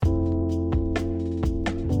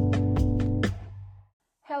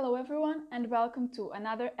Hello, everyone, and welcome to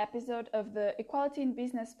another episode of the Equality in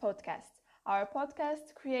Business podcast. Our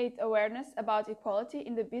podcast creates awareness about equality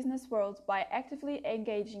in the business world by actively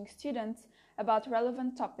engaging students about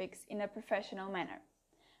relevant topics in a professional manner.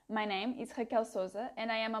 My name is Raquel Souza,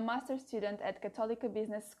 and I am a master's student at Católica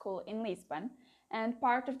Business School in Lisbon and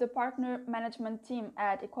part of the partner management team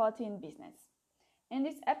at Equality in Business. In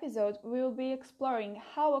this episode, we will be exploring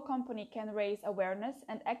how a company can raise awareness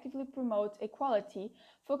and actively promote equality,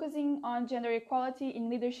 focusing on gender equality in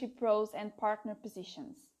leadership roles and partner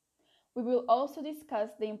positions. We will also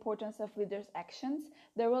discuss the importance of leaders' actions,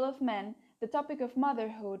 the role of men, the topic of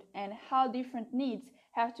motherhood, and how different needs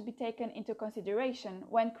have to be taken into consideration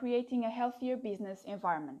when creating a healthier business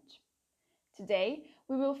environment. Today,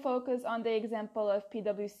 we will focus on the example of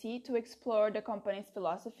PwC to explore the company's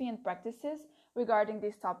philosophy and practices regarding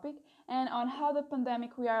this topic and on how the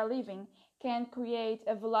pandemic we are living can create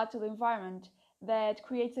a volatile environment that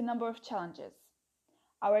creates a number of challenges.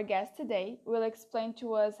 Our guest today will explain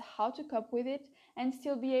to us how to cope with it and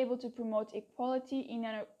still be able to promote equality in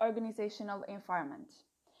an organizational environment.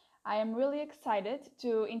 I am really excited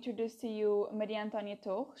to introduce to you Maria Antónia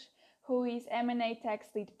Torres, who is M&A Tax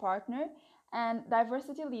Lead Partner and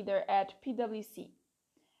Diversity Leader at PwC.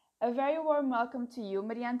 A very warm welcome to you,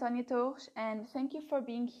 Maria Antónia Torres, and thank you for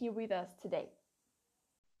being here with us today.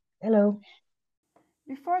 Hello.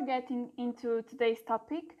 Before getting into today's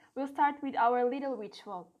topic, we'll start with our little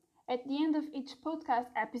ritual. At the end of each podcast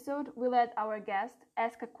episode, we let our guest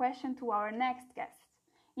ask a question to our next guest.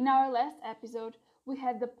 In our last episode, we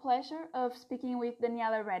had the pleasure of speaking with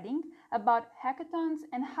Daniela Redding about hackathons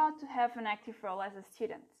and how to have an active role as a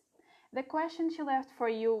student. The question she left for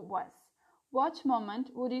you was, what moment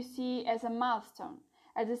would you see as a milestone,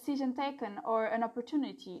 a decision taken, or an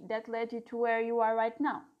opportunity that led you to where you are right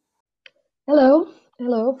now? Hello.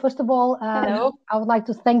 First of all, Hello. I would like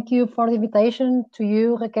to thank you for the invitation to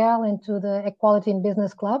you, Raquel, and to the Equality in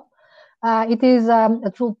Business Club. It is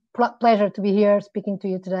a true pleasure to be here speaking to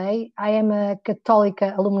you today. I am a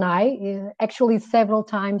Católica alumni, actually several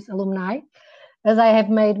times alumni, as I have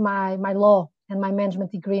made my law and my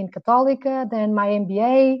management degree in Católica, then my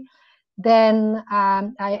MBA. Then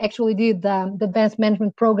I actually did the advanced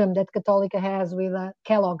management program that Católica has with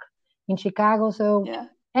Kellogg in Chicago. So, Yeah.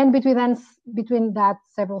 And between that,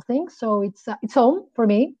 several things. So it's home for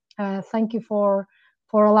me. Thank you for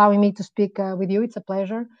allowing me to speak with you. It's a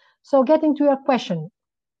pleasure. So, getting to your question,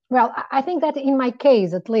 well, I think that in my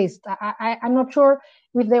case, at least, I'm not sure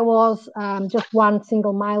if there was just one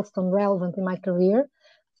single milestone relevant in my career.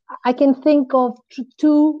 I can think of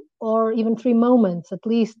two or even three moments, at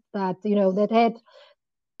least, that had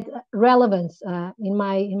relevance in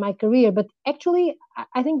my career. But actually,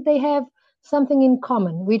 I think they have something in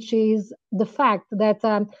common, which is the fact that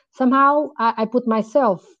somehow I put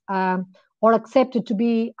myself or accepted to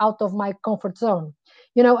be out of my comfort zone.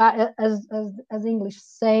 As English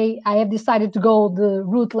say, I have decided to go the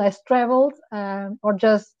route less traveled, or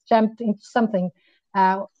just jumped into something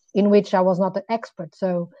in which I was not an expert.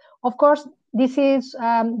 So, of course, this is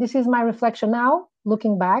my reflection now,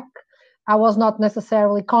 looking back. I was not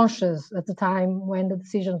necessarily conscious at the time when the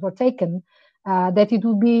decisions were taken that it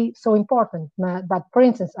would be so important. But for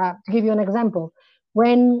instance, to give you an example,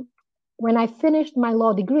 when I finished my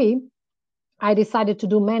law degree, I decided to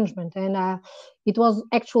do management, and it was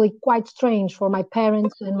actually quite strange for my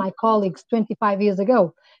parents and my colleagues 25 years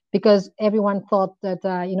ago, because everyone thought that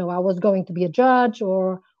I was going to be a judge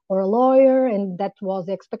or a lawyer, and that was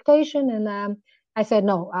the expectation. And I said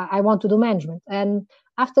no, I want to do management. And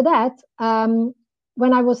after that,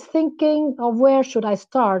 when I was thinking of where should I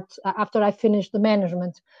start after I finished the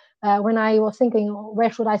management, when I was thinking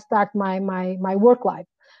where should I start my work life,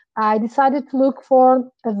 I decided to look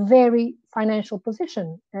for a very financial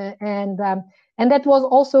position, and that was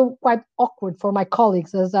also quite awkward for my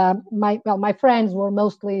colleagues, as my friends were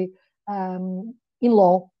mostly in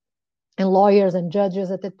law and lawyers and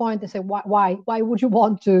judges at that point. They said, why would you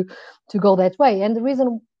want to go that way? And the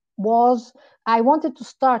reason was I wanted to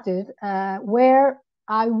start it where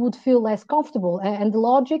I would feel less comfortable, and the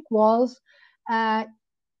logic was,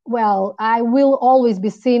 well, I will always be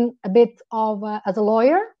seen a bit of as a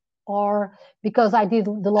lawyer, or because I did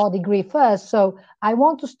the law degree first. So I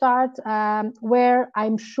want to start where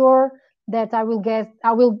I'm sure that I will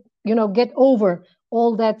get over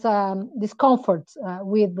all that discomfort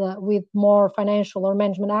with more financial or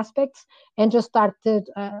management aspects, and just started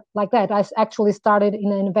like that. I actually started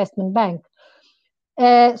in an investment bank.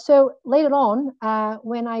 So later on,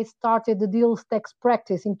 when I started the deals tax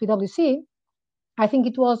practice in PwC, I think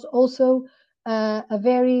it was also a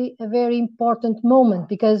very important moment,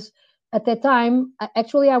 because at that time,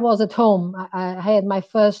 actually, I was at home. I had my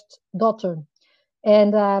first daughter,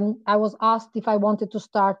 and I was asked if I wanted to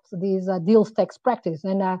start this deals tax practice.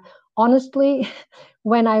 And honestly,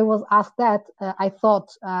 when I was asked that, I thought,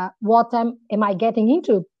 what am I getting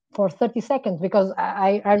into for 30 seconds? Because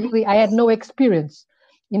I had no experience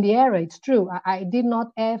in the area. It's true. I did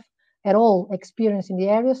not have at all experience in the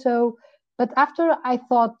area. So, but after I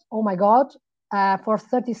thought, oh my God, for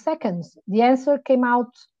 30 seconds, the answer came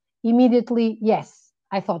out immediately. Yes.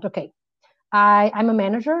 I thought, okay, I'm a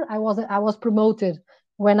manager. I was promoted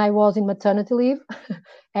when I was in maternity leave,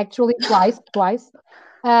 actually twice.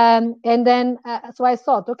 And then so I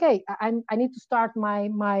thought, okay, I need to start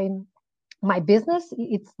my business.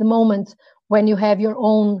 It's the moment when you have your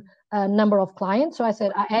own number of clients. So I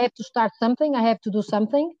said, I have to start something. I have to do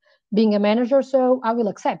something. Being a manager, so I will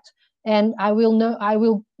accept, and I will know. I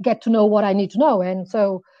will get to know what I need to know, and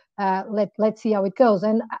so let's see how it goes.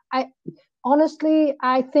 And I honestly,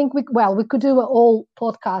 I think we could do a whole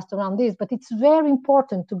podcast around this, but it's very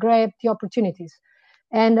important to grab the opportunities.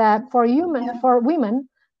 And for women,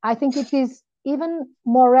 I think it is even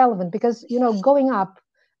more relevant because going up,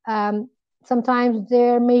 um, sometimes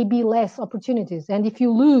there may be less opportunities, and if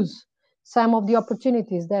you lose some of the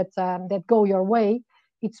opportunities that go your way,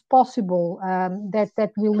 it's possible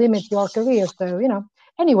that will limit your career. So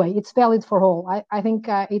anyway, it's valid for all. I think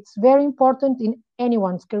it's very important in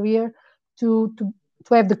anyone's career to to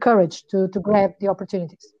to have the courage to grab the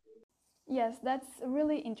opportunities. Yes, that's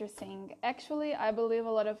really interesting. Actually, I believe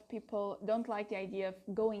a lot of people don't like the idea of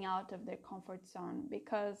going out of their comfort zone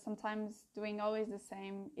because sometimes doing always the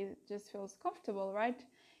same it just feels comfortable, right?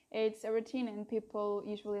 It's a routine and people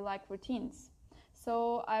usually like routines.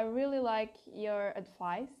 So I really like your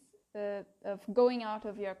advice of going out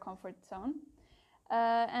of your comfort zone.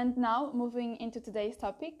 And now, moving into today's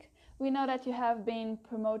topic, we know that you have been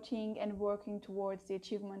promoting and working towards the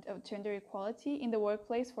achievement of gender equality in the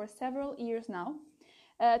workplace for several years now.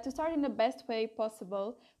 To start in the best way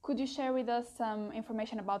possible, could you share with us some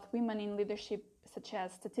information about women in leadership, such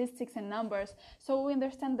as statistics and numbers, so we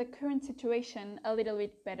understand the current situation a little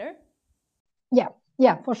bit better? Yeah,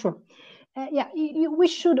 yeah, for sure. Yeah, we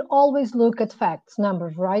should always look at facts,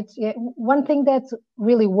 numbers, right? Yeah, one thing that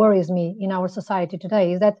really worries me in our society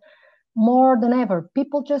today is that more than ever,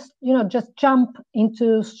 people just jump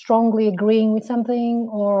into strongly agreeing with something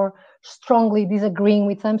or strongly disagreeing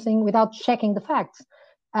with something without checking the facts.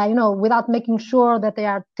 Without making sure that they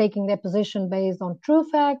are taking their position based on true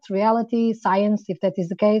facts, reality, science, if that is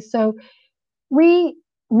the case. So we,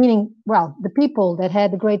 meaning, well, the people that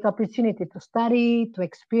had the great opportunity to study, to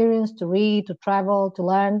experience, to read, to travel, to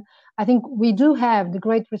learn, I think we do have the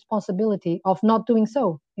great responsibility of not doing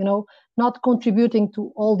so, not contributing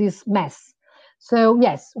to all this mess. So,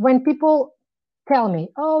 yes, when people tell me,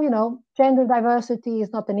 oh, gender diversity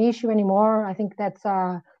is not an issue anymore, I think that's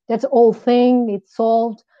an old thing, it's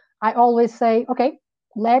solved. I always say, okay,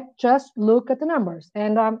 let's just look at the numbers.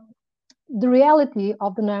 And the reality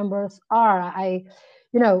of the numbers are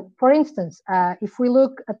for instance, if we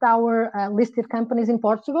look at our listed companies in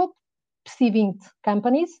Portugal, PSI20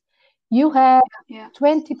 companies, you have Yeah.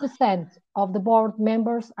 20% of the board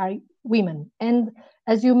members are women. And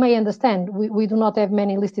as you may understand, we do not have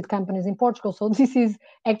many listed companies in Portugal, so this is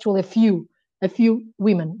actually a few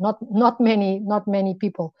women, not many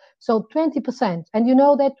people. So 20%, and you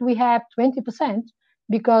know that we have 20%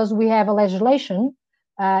 because we have a legislation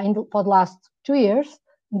for the last 2 years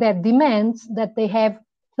that demands that they have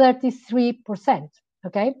 33%.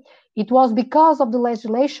 Okay, it was because of the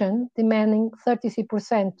legislation demanding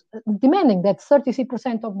 33%, demanding that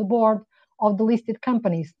 33% of the board of the listed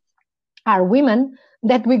companies are women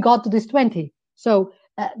that we got to this 20. So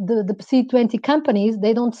the C20 companies,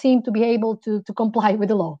 they don't seem to be able to comply with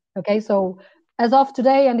the law. Okay, so as of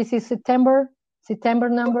today, and this is September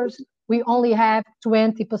numbers, we only have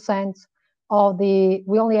 20% of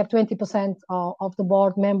the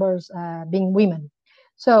board members being women.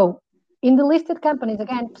 So in the listed companies,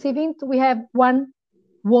 again, PSI20, we have one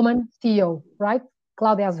woman CEO, right?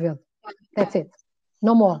 Claudia Azevedo. That's it.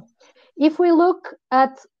 No more. If we look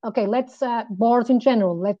at, okay, let's boards in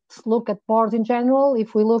general. Let's look at boards in general.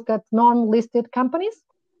 If we look at non-listed companies,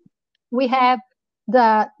 we have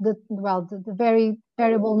the very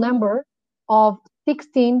variable number of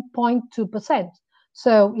 16.2%.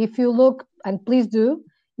 So if you look, and please do,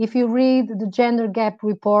 if you read the gender gap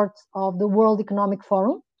report of the World Economic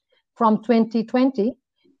Forum from 2020,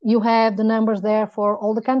 you have the numbers there for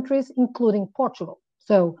all the countries, including Portugal.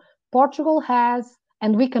 So Portugal has,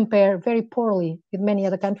 and we compare very poorly with many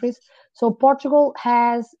other countries. So Portugal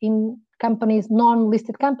has, in companies,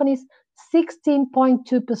 non-listed companies,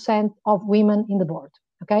 16.2% of women in the board.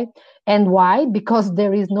 Okay, and why? Because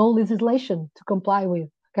there is no legislation to comply with.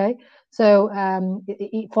 Okay, so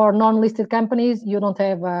for non-listed companies, you don't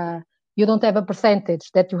have a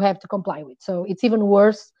percentage that you have to comply with. So it's even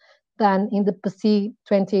worse than in the PSI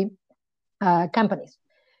 20 companies.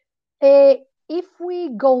 If we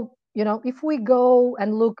go, if we go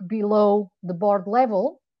and look below the board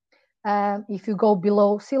level, if you go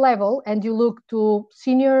below C-level and you look to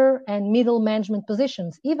senior and middle management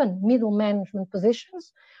positions, even middle management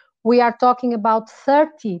positions, we are talking about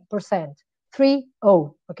 30%, 30,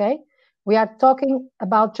 okay? We are talking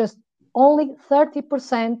about just only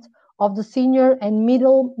 30% of the senior and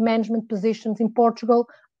middle management positions in Portugal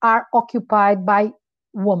are occupied by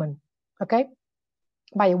women, okay?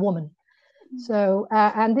 By a woman. So,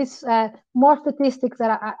 and this more statistics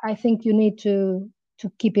that I think you need to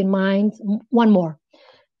keep in mind. One more,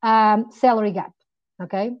 salary gap,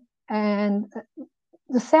 okay? And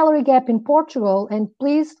the salary gap in Portugal, and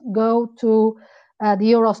please go to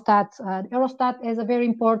the Eurostat. Eurostat has a very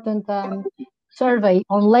important survey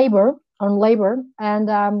on labor, and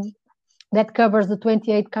that covers the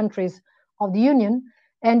 28 countries of the Union.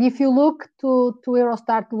 And if you look to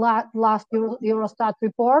Eurostat last Eurostat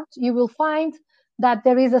report, you will find that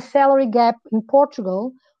there is a salary gap in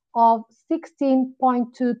Portugal of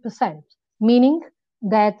 16.2%, meaning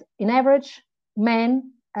that in average,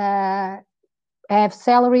 men have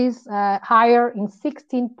salaries higher in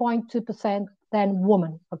 16.2% than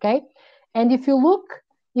women. Okay, and if you look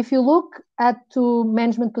at two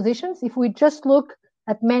management positions, if we just look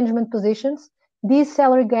at management positions, this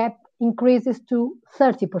salary gap increases to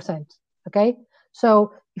 30%. Okay,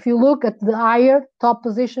 so if you look at the higher top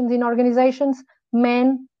positions in organizations,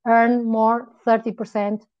 men earn more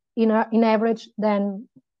 30% in average than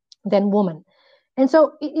women. And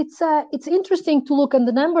so it's interesting to look at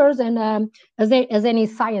the numbers, and as any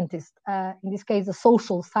scientist, in this case a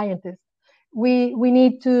social scientist, we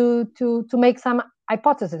need to make some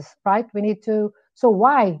hypotheses, right? We need to. So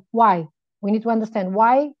why we need to understand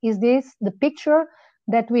why is this the picture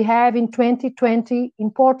that we have in 2020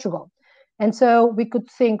 in Portugal. And so we could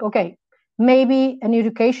think, okay, maybe an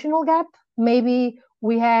educational gap, maybe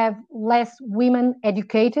we have less women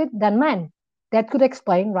educated than men. That could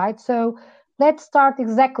explain, right? So let's start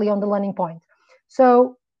exactly on the learning point.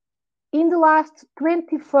 So in the last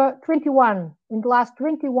 21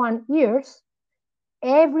 years,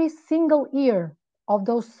 every single year of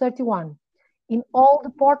those 31, in all the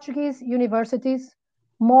Portuguese universities,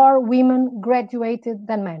 more women graduated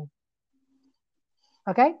than men.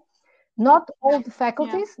 Okay? Not all the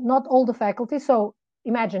faculties. So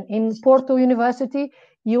imagine in Porto University,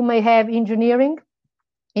 you may have engineering,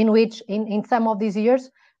 in which in some of these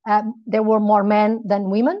years, there were more men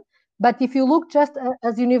than women. But if you look just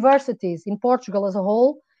as universities in Portugal as a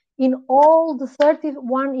whole, in all the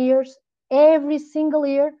 31 years, every single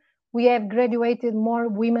year, we have graduated more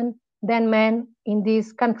women than men in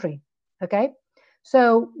this country. Okay?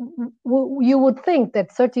 So you would think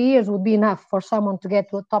that 30 years would be enough for someone to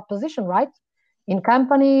get to a top position, right? In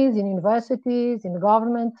companies, in universities, in the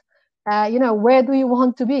government. Where do you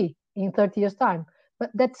want to be in 30 years' time?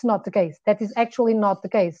 But that's not the case. That is actually not the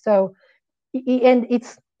case. So, and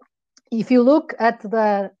if you look at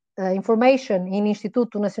the information in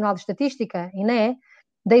Instituto Nacional de Estatística, INE,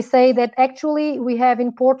 they say that actually we have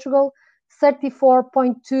in Portugal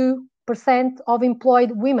 34.2% of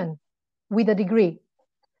employed women with a degree,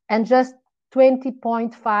 and just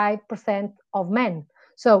 20.5% of men.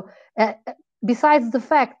 So besides the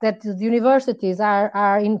fact that the universities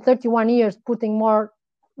are in 31 years putting more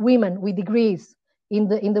women with degrees in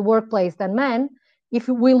the workplace than men, if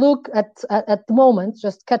we look at the moment,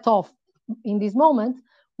 just cut off in this moment,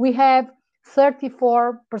 we have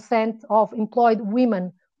 34% of employed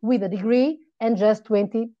women with a degree and just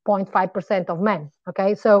 20.5% of men.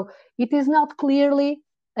 Okay, so it is not clearly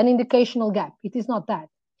an indicational gap. It is not that.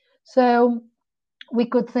 So we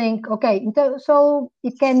could think, okay, so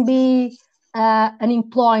it can be an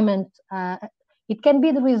employment, it can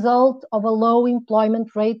be the result of a low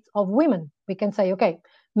employment rate of women. We can say, okay,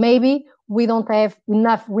 maybe we don't have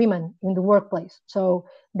enough women in the workplace, so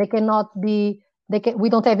we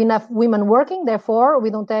don't have enough women working, therefore we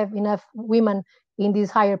don't have enough women in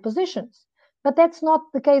these higher positions. But that's not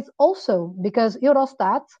the case also, because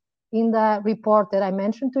Eurostat, in the report that I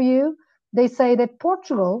mentioned to you, they say that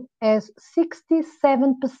Portugal has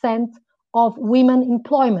 67% of women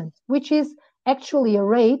employment, which is actually a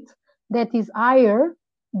rate that is higher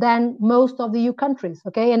than most of the EU countries,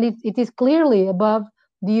 okay? And it is clearly above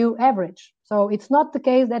the EU average. So it's not the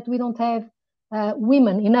case that we don't have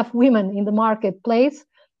enough women in the marketplace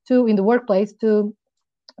in the workplace to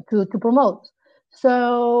promote.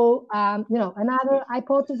 So, another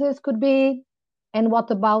hypothesis could be, and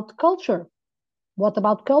what about culture? What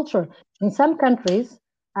about culture? In some countries,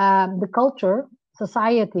 the culture,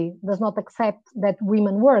 society does not accept that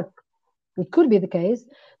women work. It could be the case,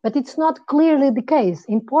 but it's not clearly the case.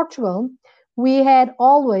 In Portugal, we had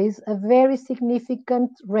always a very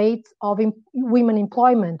significant rate of women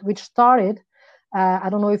employment, which started. I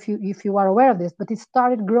don't know if you are aware of this, but it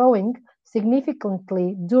started growing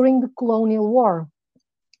significantly during the colonial war,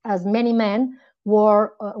 as many men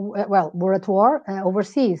were at war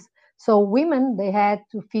overseas. So women, they had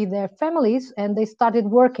to feed their families and they started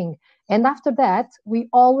working. And after that, we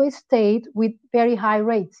always stayed with very high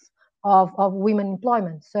rates of women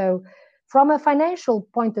employment. So from a financial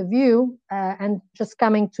point of view, and just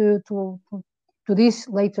coming to these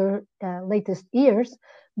latest years,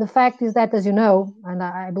 the fact is that, as you know, and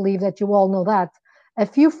I believe that you all know that, a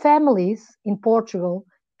few families in Portugal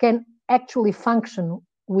can actually function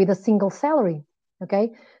with a single salary.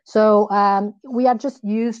 Okay, so we are just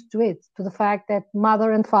used to it, to the fact that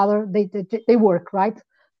mother and father they work, right?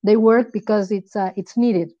 They work because it's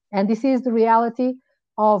needed, and this is the reality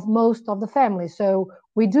of most of the families. So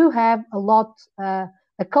we do have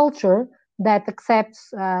a culture that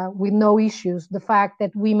accepts with no issues the fact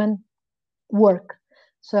that women work.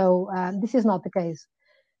 So this is not the case.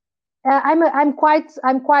 I'm quite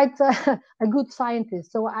a good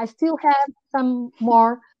scientist, so I still have some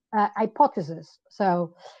more hypotheses.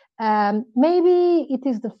 So maybe it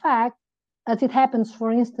is the fact, as it happens,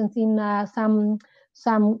 for instance, in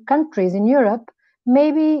some countries in Europe.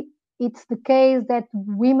 Maybe it's the case that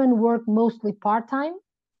women work mostly part time,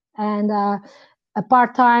 and a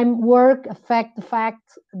part-time work affect the fact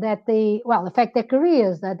that affect their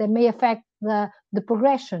careers, that they may affect the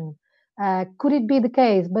progression. Could it be the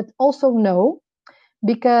case? But also no,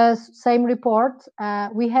 because same report,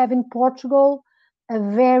 we have in Portugal a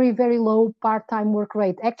very, very low part-time work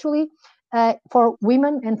rate. Actually, for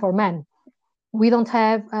women and for men, we don't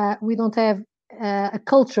have a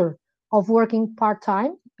culture of working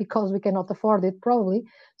part-time because we cannot afford it, probably.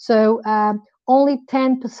 So only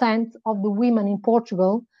 10% of the women in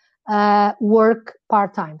Portugal work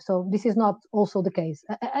part-time. So this is not also the case.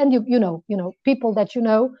 And you know, people that you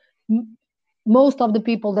know, most of the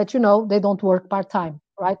people that you know, they don't work part-time,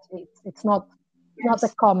 right? It's not a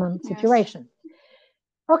Yes. common Yes. situation.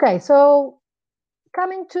 Okay, so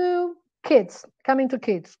coming to kids,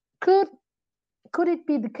 could it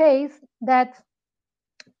be the case that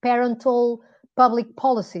parental public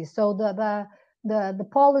policies, so the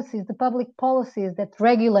policies, the public policies that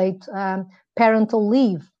regulate parental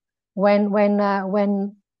leave when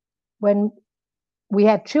we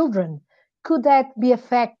have children, could that be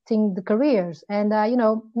affecting the careers? And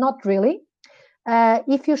not really.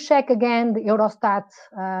 If you check again the Eurostat,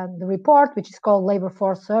 the report, which is called Labor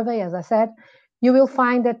Force Survey, as I said, you will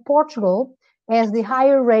find that Portugal has the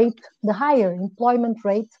higher employment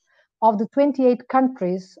rate of the 28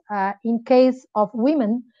 countries in case of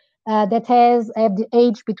women that have the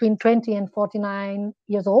age between 20 and 49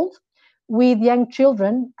 years old, with young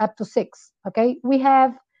children up to 6. Okay, we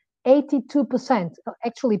have 82%,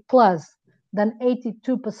 actually plus than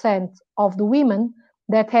 82% of the women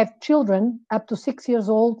that have children up to 6 years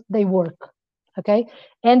old, they work. Okay,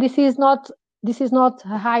 and this is not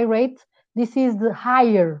a high rate. This is the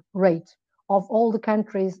higher rate of all the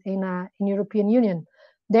countries in European Union.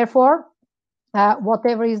 Therefore,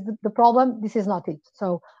 whatever is the problem, this is not it.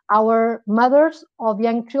 So our mothers of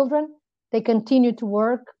young children, they continue to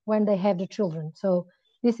work when they have the children. So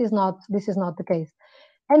this is not the case.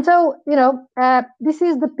 And so, this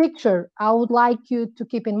is the picture I would like you to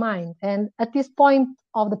keep in mind. And at this point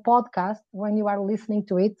of the podcast, when you are listening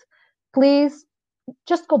to it, please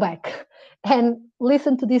just go back and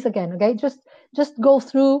listen to this again. Okay, just go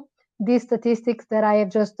through these statistics that I have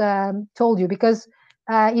just told you, because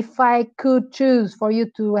if I could choose for you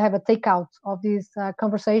to have a takeout of this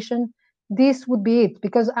conversation, this would be it.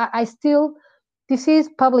 Because I still, this is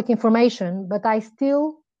public information, but I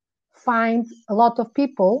still find a lot of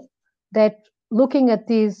people that, looking at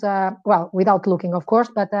these, without looking, of course,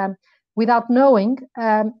 but without knowing,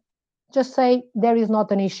 just say there is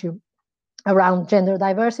not an issue around gender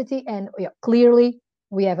diversity, and clearly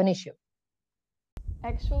we have an issue.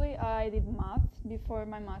 Actually, I did math before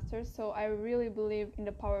my master's, so I really believe in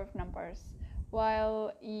the power of numbers.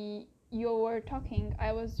 While you were talking,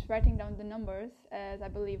 I was writing down the numbers, as I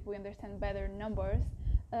believe we understand better numbers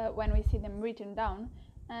when we see them written down,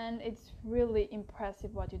 and it's really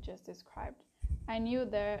impressive what you just described. I knew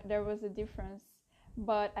there was a difference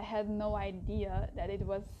but I had no idea that it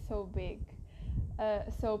was so big.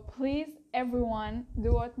 So please, everyone,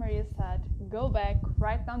 do what Maria said. Go back,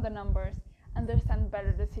 write down the numbers, understand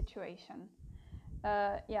better the situation.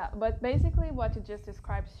 Yeah, but basically, what you just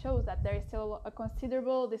described shows that there is still a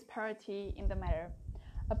considerable disparity in the matter.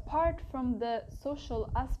 Apart from the social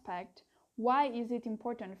aspect, why is it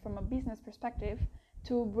important from a business perspective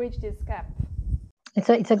to bridge this gap?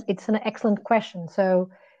 It's an excellent question. So,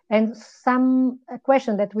 and some a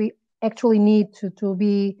question that we actually need to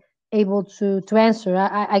be able to answer.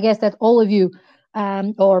 I guess that all of you,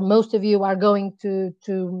 or most of you, are going to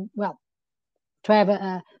well to have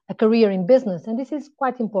a career in business, and this is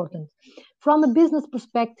quite important. From a business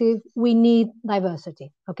perspective, we need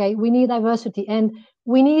diversity. Okay, we need diversity, and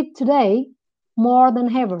we need today more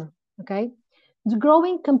than ever. Okay, the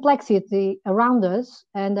growing complexity around us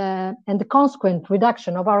and the consequent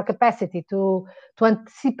reduction of our capacity to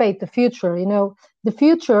anticipate the future. You know, the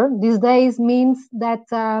future these days means that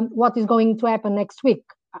what is going to happen next week.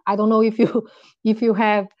 I don't know if you if you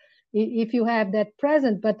have if you have that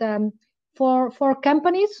present, but for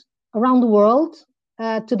companies around the world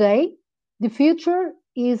today, the future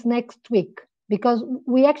is next week because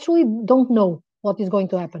we actually don't know what is going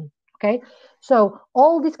to happen. Okay, so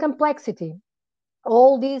all this complexity,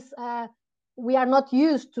 all this we are not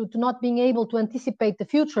used to not being able to anticipate the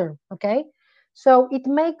future. Okay, so it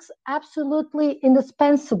makes absolutely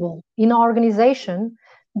indispensable in our organization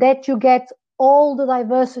that you get all the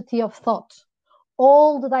diversity of thought,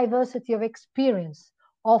 all the diversity of experience,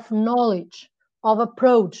 of knowledge, of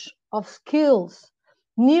approach, of skills,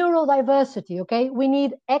 neurodiversity. Okay, we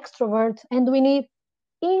need extroverts and we need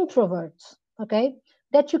introverts. Okay,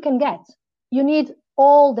 that you can get. You need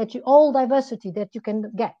all diversity that you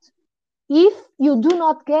can get. If you do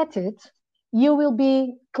not get it, you will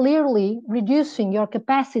be clearly reducing your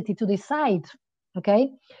capacity to decide.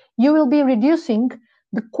 Okay, you will be reducing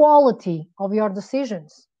the quality of your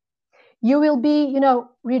decisions. You will be,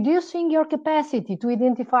 reducing your capacity to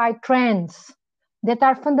identify trends that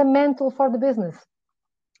are fundamental for the business.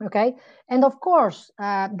 Okay, and of course,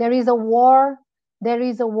 there is a war. There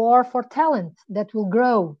is a war for talent that will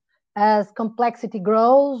grow as complexity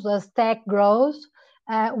grows, as tech grows.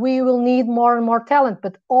 We will need more and more talent,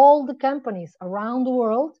 but all the companies around the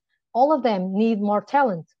world, all of them need more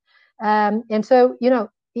talent, and so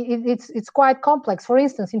it's quite complex. For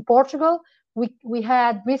instance, in Portugal, we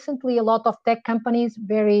had recently a lot of tech companies,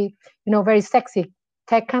 very sexy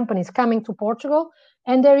tech companies coming to Portugal,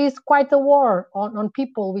 and there is quite a war on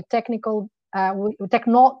people with technological,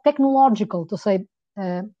 to say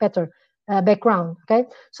better, background. Okay,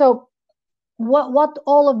 so what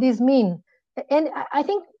all of these mean, and I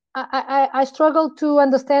think I struggle to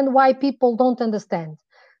understand why people don't understand.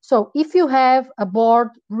 So if you have a board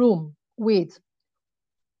room with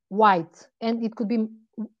white, and it could be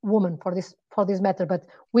woman for this matter, but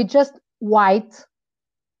with just white,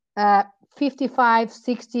 55,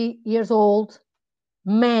 60 years old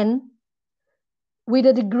men with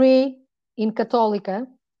a degree in Católica,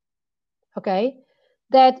 okay,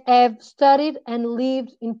 that have studied and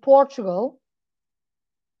lived in Portugal,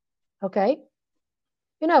 okay,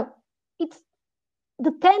 it's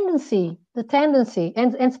the tendency,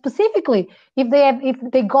 and specifically if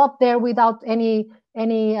they got there without any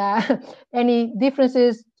any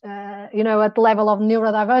differences, at the level of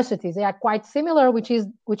neurodiversity, they are quite similar, which is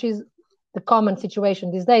the common situation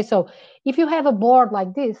these days. So if you have a board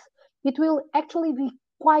like this, it will actually be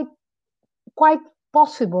quite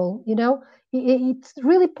possible. It's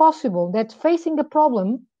really possible that facing a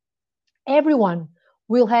problem, everyone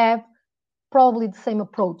will have probably the same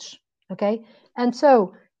approach. Okay, and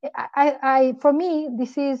so for me,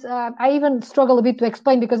 this is I even struggle a bit to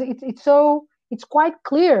explain because it's quite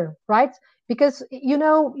clear, right? Because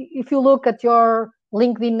if you look at your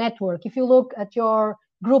LinkedIn network, if you look at your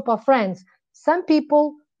group of friends, some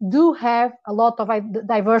people do have a lot of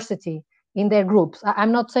diversity in their groups.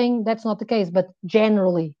 I'm not saying that's not the case, but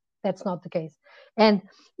generally that's not the case. And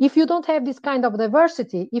if you don't have this kind of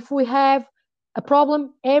diversity, if we have a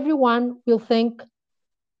problem, everyone will think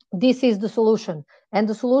this is the solution, and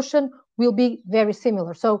the solution will be very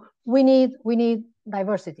similar. So we need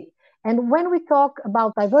diversity. And when we talk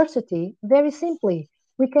about diversity, very simply,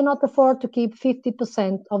 we cannot afford to keep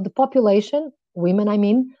 50% of the population, women I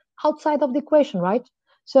mean, outside of the equation, right?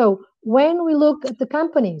 So when we look at the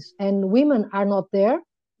companies and women are not there,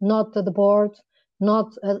 not at the board,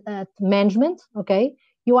 not at management, okay,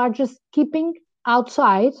 you are just keeping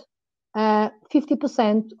outside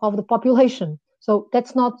 50% of the population. So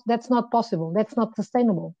that's not possible. That's not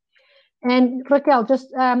sustainable. And Raquel,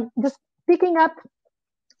 just picking up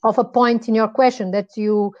of a point in your question that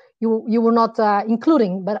you were not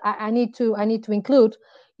including, but I need to include.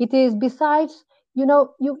 It is besides,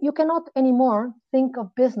 you cannot anymore think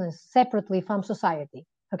of business separately from society.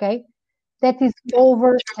 Okay, that is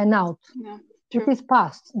over and out. Yeah, It true. is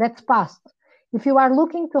past. That's past. If you are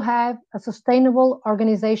looking to have a sustainable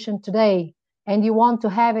organization today and you want to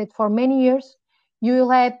have it for many years, you will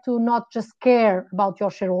have to not just care about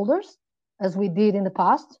your shareholders, as we did in the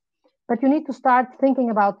past, but you need to start thinking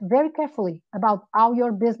about very carefully about how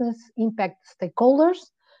your business impacts stakeholders,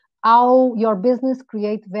 how your business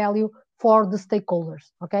create value for the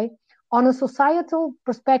stakeholders. Okay. On a societal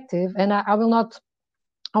perspective, and I will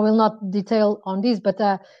not detail on this, but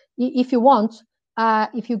if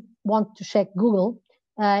if you want to check Google,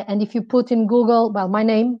 and if you put in Google, well, my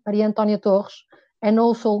name, Maria Antonia Torres, and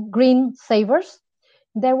also Green Savers,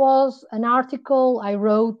 there was an article I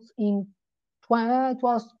wrote it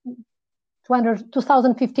was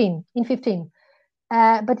 2015, in 15,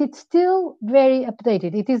 but it's still very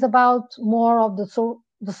updated. It is about more of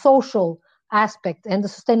the social aspect and the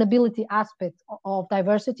sustainability aspect of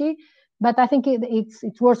diversity, but I think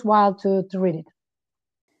it's worthwhile to read it.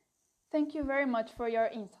 Thank you very much for your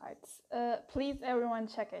insights. Please, everyone,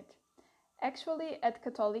 check it. Actually, at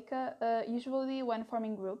Católica, usually when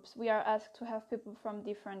forming groups, we are asked to have people from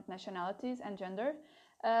different nationalities and gender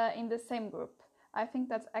in the same group. I think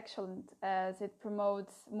that's excellent as it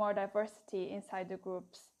promotes more diversity inside the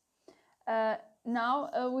groups. Now,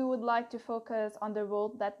 we would like to focus on the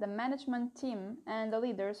role that the management team and the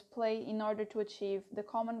leaders play in order to achieve the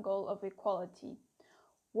common goal of equality.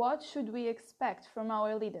 What should we expect from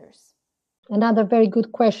our leaders? Another very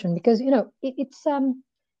good question, because it's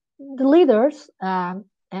the leaders,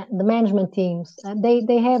 the management teams,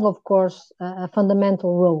 they have, of course, a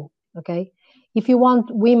fundamental role. Okay, if you want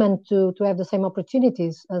women to have the same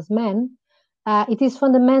opportunities as men, it is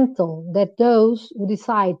fundamental that those who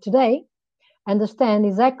decide today understand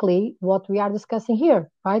exactly what we are discussing here,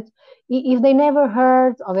 right? If they never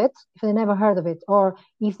heard of it, or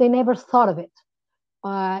if they never thought of it,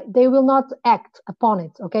 they will not act upon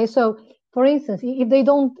it. Okay, so for instance,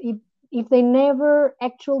 if they never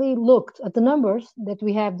actually looked at the numbers that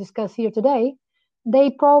we have discussed here today,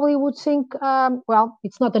 they probably would think, well,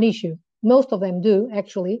 it's not an issue. Most of them do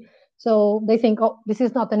actually. So they think, oh, this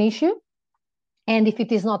is not an issue, and if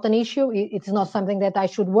it is not an issue, it's not something that I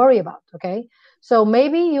should worry about. Okay, so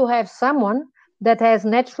maybe you have someone that has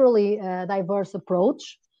naturally a diverse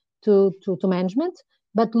approach to management,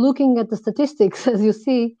 but looking at the statistics, as you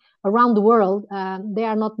see around the world, there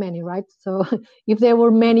are not many, right? So if there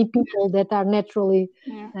were many people that are naturally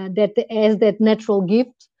that as that natural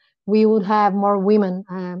gift, we would have more women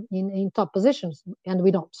in top positions, and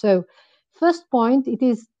we don't. So first point, it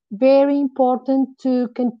is very important to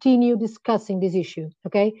continue discussing this issue.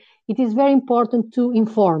 Okay, it is very important to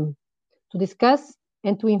inform, to discuss,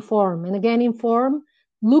 and to inform, and again inform,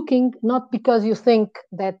 looking not because you think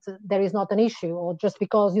that there is not an issue, or just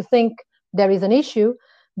because you think there is an issue,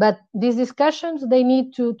 but these discussions, they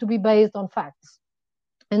need to be based on facts.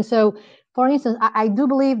 And so, for instance, I do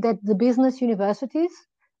believe that the business universities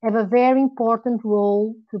have a very important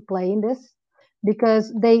role to play in this,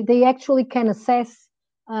 because they actually can assess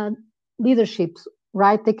uh, leaderships,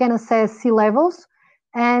 right? They can assess C-levels,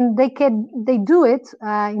 and they do it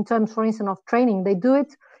in terms, for instance, of training. They do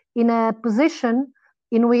it in a position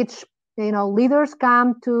in which leaders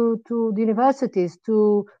come to the universities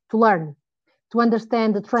to learn, to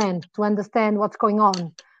understand the trend, to understand what's going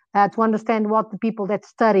on, to understand what the people that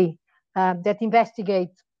study, that investigate,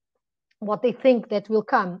 what they think that will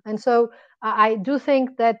come. And so I do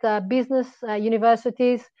think that business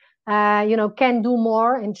universities, can do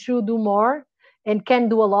more and should do more and can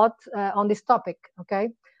do a lot on this topic. Okay,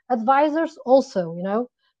 advisors also,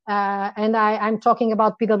 and I'm talking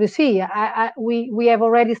about PwC. We have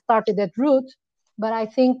already started that route, but I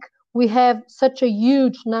think we have such a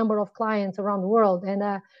huge number of clients around the world,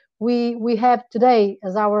 and we have today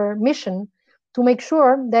as our mission to make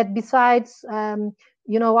sure that besides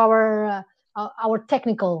our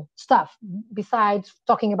technical stuff, besides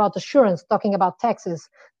talking about assurance, talking about taxes,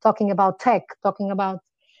 talking about tech, talking about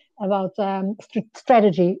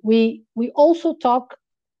strategy, we also talk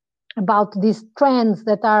about these trends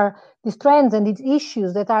and these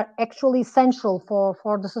issues that are actually essential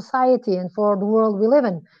for the society and for the world we live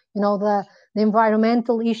in. The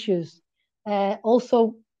environmental issues,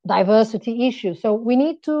 also diversity issues. So we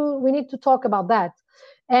need to talk about that.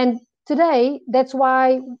 And today, that's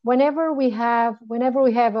why whenever we have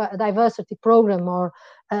a diversity program, or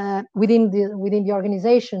within the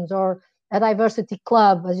organizations, or a diversity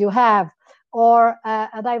club, as you have, or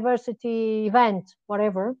a diversity event,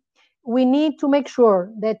 whatever, we need to make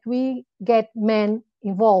sure that we get men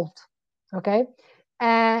involved. Okay,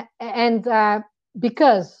 and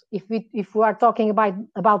because if we are talking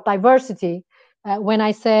about diversity, when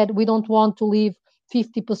I said we don't want to leave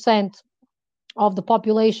 50% of the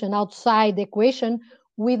population outside the equation,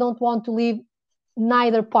 we don't want to leave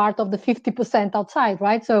neither part of the 50% outside,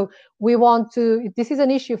 right? So we want to, this is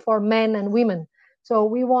an issue for men and women. So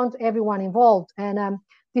we want everyone involved. And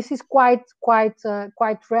this is quite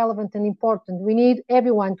relevant and important. We need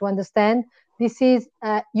everyone to understand this is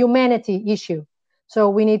a humanity issue. So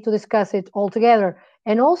we need to discuss it all together.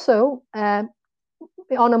 And also, on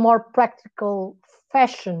a more practical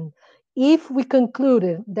fashion, if we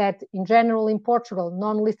concluded that in general in Portugal,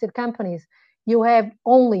 non-listed companies, you have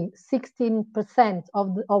only 16%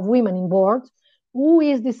 of women in board, who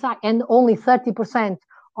is deciding, and only 30%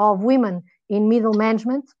 of women in middle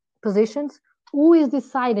management positions, who is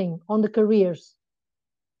deciding on the careers?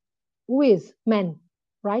 Who is? Men,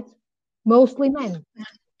 right? Mostly men.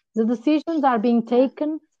 The decisions are being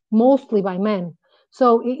taken mostly by men.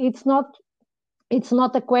 So it's not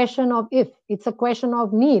a question of if, it's a question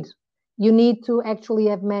of need. You need to actually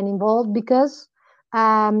have men involved because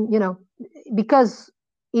you know, because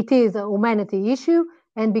it is a humanity issue,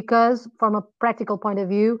 and because from a practical point of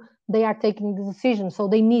view they are taking the decision, so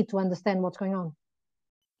they need to understand what's going on.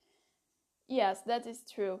 Yes, that is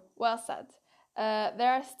true. Well said.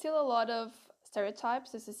 There are still a lot of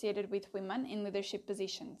stereotypes associated with women in leadership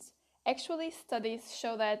positions. Actually, studies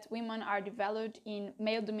show that women are devalued in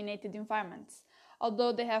male dominated environments,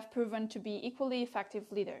 although they have proven to be equally effective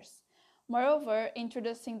leaders. Moreover,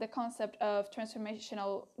 introducing the concept of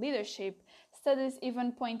transformational leadership, studies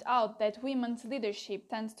even point out that women's leadership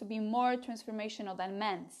tends to be more transformational than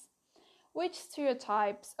men's. Which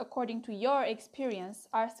stereotypes, according to your experience,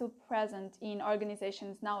 are still present in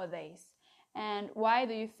organizations nowadays? And why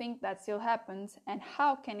do you think that still happens? And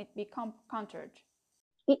how can it be countered?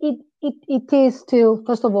 It is still,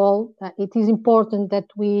 first of all, it is important that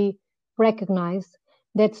we recognize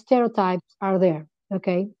that stereotypes are there,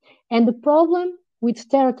 okay? And the problem with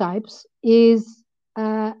stereotypes is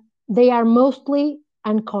they are mostly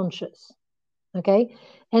unconscious, okay?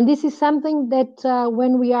 And this is something that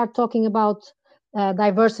when we are talking about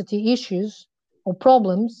diversity issues or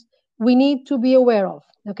problems, we need to be aware of,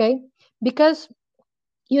 okay? Because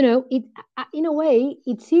it in a way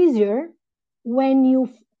it's easier when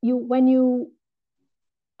you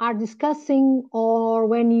are discussing or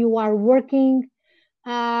when you are working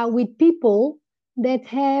with people that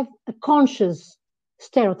have a conscious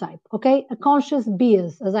stereotype, okay, a conscious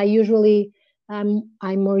bias, as I usually I'm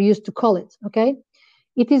more used to call it, okay.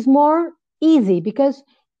 It is more easy because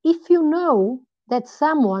if you know that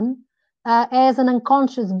someone has an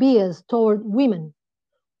unconscious bias toward women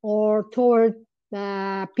or toward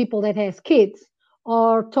people that has kids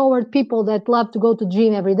or toward people that love to go to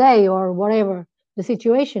gym every day or whatever the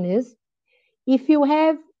situation is, if you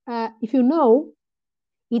have if you know,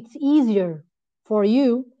 it's easier for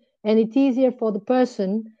you and it's easier for the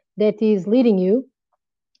person that is leading you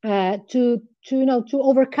to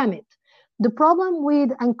overcome it. The problem with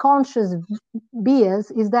unconscious bias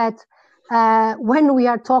is that when we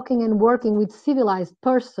are talking and working with civilized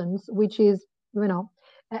persons, which is you know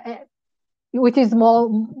uh, which is more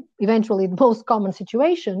eventually the most common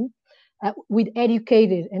situation with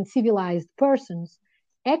educated and civilized persons,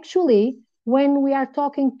 actually when we are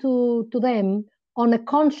talking to them on a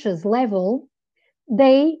conscious level,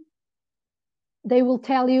 they they will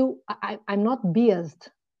tell you I'm not biased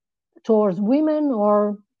towards women,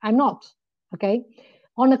 or I'm not, okay,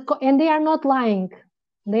 and they are not lying,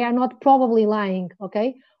 they are not probably lying,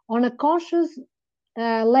 okay. On a conscious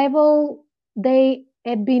level, they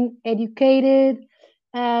have been educated,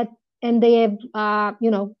 uh, and they have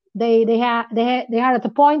they are at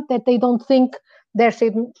the point that they don't think there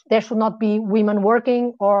should not be women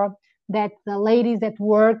working, or that the ladies that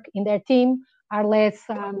work in their team are less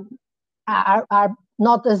are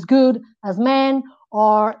not as good as men,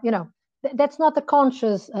 or that's not a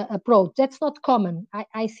conscious approach. That's not common.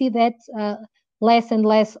 I see that less and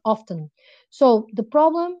less often. So the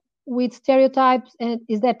problem with stereotypes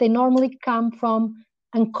is that they normally come from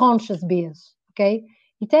unconscious bias. Okay,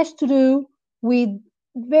 it has to do with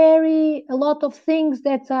a lot of things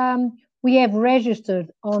that we have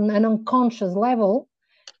registered on an unconscious level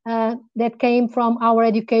that came from our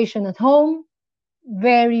education at home.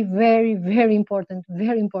 Very, very, very important.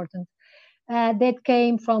 Very important. That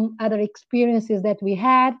came from other experiences that we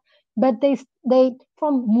had, but they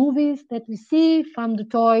from movies that we see, from the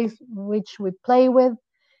toys which we play with,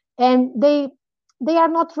 and they are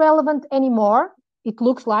not relevant anymore. It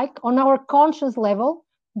looks like on our conscious level,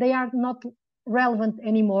 they are not relevant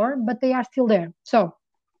anymore, but they are still there. So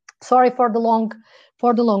sorry for the long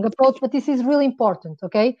approach, but this is really important,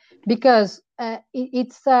 okay? Because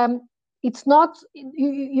it's not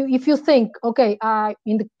if you think, okay,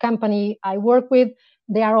 in the company I work with,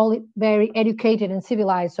 they are all very educated and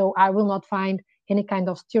civilized, so I will not find any kind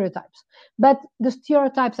of stereotypes. But the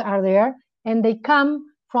stereotypes are there, and they come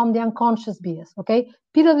from the unconscious bias. Okay,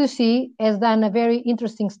 PwC has done a very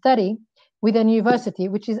interesting study with a university,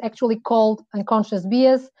 which is actually called unconscious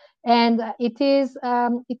bias, and it is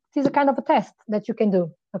a kind of a test that you can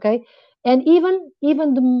do. Okay, and even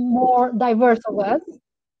the more diverse of us,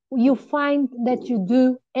 you find that you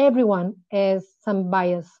do, everyone has some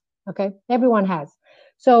bias. Okay, everyone has.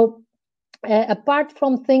 So apart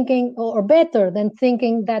from thinking, or better than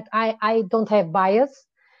thinking that I don't have bias,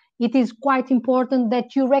 it is quite important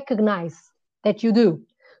that you recognize that you do,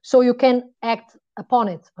 so you can act upon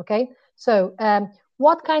it. Okay, so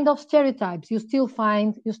what kind of stereotypes you still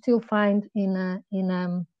find in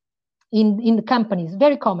the companies?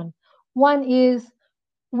 Very common. One is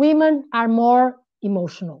women are more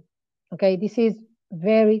emotional. Okay, this is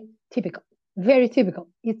very typical, very typical.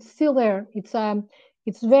 It's still there.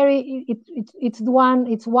 It's very it's the one,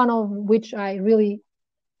 it's one of which I really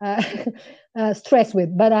uh, stress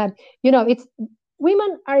with. But it's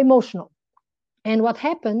women are emotional, and what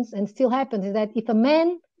happens and still happens is that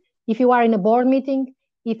if you are in a board meeting,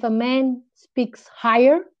 if a man speaks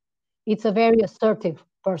higher, it's a very assertive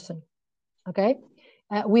person. Okay,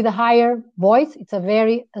 with a higher voice, it's a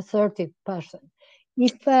very assertive person.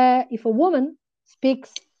 If a woman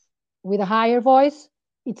speaks with a higher voice,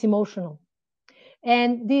 it's emotional.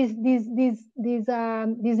 And this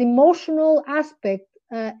emotional aspect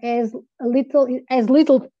has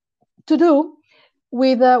little to do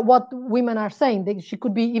with what women are saying. She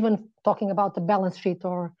could be even talking about the balance sheet,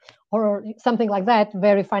 or something like that,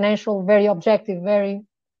 very financial, very objective, very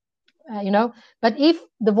but if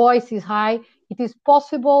the voice is high, it is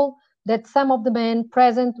possible that some of the men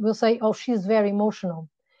present will say, oh, she's very emotional.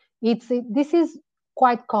 This is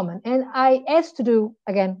quite common, and I has to do,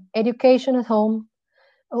 again, education at home.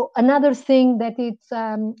 Oh, another thing that it's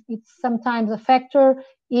sometimes a factor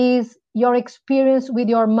is your experience with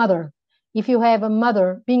your mother. If you have a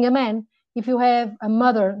mother, being a man, if you have a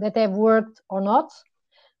mother that have worked or not,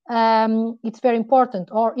 it's very important.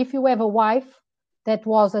 Or if you have a wife that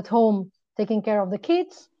was at home taking care of the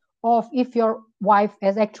kids, or if your wife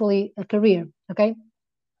has actually a career. Okay,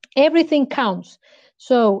 everything counts.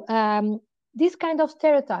 So these kind of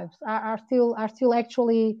stereotypes are still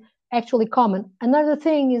actually common. Another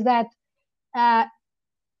thing is that uh,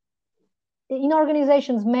 in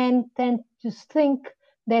organizations, men tend to think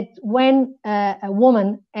that when a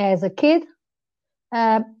woman has a kid,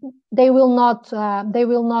 uh, they will not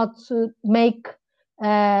make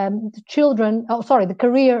the children, oh sorry, the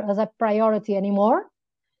career as a priority anymore,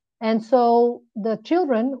 and so the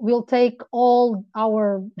children will take all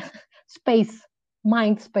our space,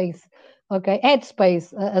 mind space, okay, head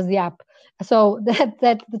space, as the app. So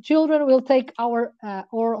that the children will take or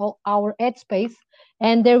our head space,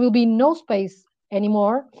 and there will be no space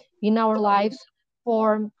anymore in our lives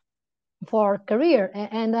for career.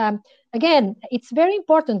 And again, it's very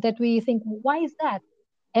important that we think, why is that?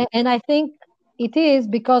 And I think it is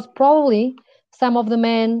because probably some of the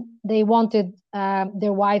men, they wanted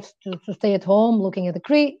their wives to stay at home looking at the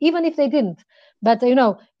tree, even if they didn't. But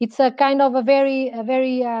it's a kind of a very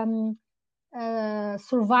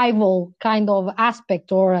survival kind of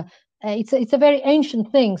aspect, or it's a very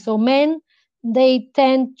ancient thing. So men, they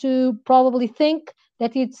tend to probably think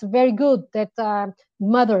that it's very good that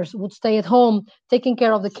mothers would stay at home taking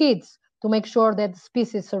care of the kids to make sure that the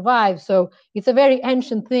species survives. So it's a very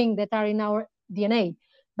ancient thing that are in our DNA,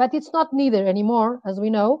 but it's not neither anymore, as we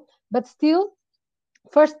know. But still,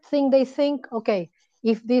 first thing they think, okay,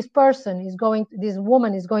 if this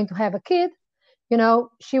woman is going to have a kid,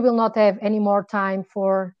 she will not have any more time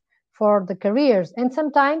for the careers. And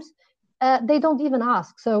sometimes they don't even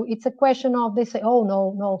ask. So it's a question of, they say, oh,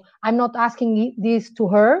 no, no, I'm not asking this to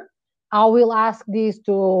her, I will ask this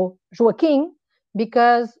to Joaquin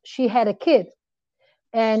because she had a kid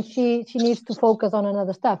and she needs to focus on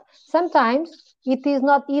another stuff. Sometimes it is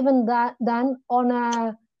not even that done on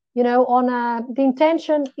a the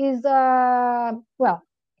intention is well,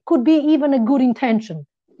 could be even a good intention,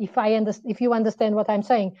 if you understand what I'm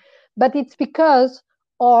saying, but it's because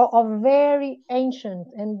of very ancient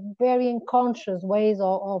and very unconscious ways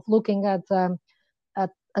of looking at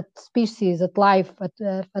species, at life,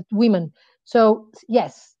 at women. So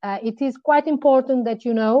yes, it is quite important that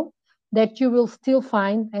that you will still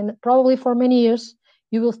find, and probably for many years,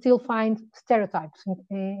 you will still find stereotypes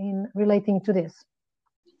in relating to this.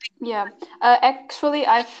 Yeah, actually,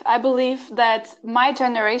 I believe that my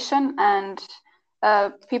generation and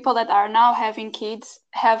people that are now having kids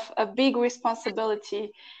have a big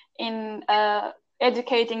responsibility in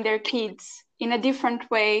educating their kids in a different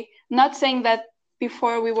way. Not saying that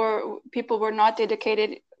before people were not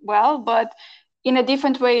educated well, but in a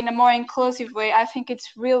different way, in a more inclusive way. I think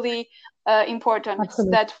it's really important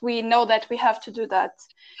Absolutely. that we know that we have to do that.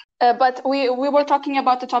 But we were talking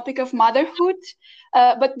about the topic of motherhood.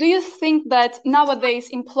 But do you think that nowadays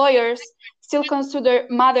employers still consider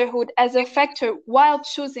motherhood as a factor while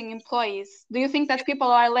choosing employees? Do you think that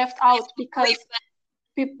people are left out because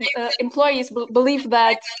employees believe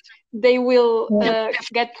that they will Yeah.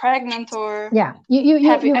 get pregnant or Yeah. You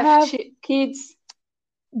have kids?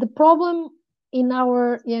 the problem in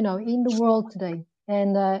our, in the world today,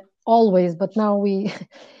 and always, but now we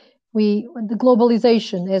the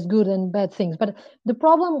globalization has good and bad things. But the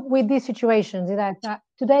problem with these situations is that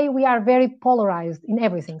today we are very polarized in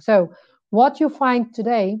everything. So what you find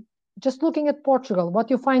today, just looking at Portugal, what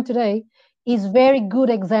you find today is very good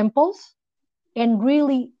examples and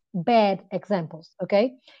really bad examples.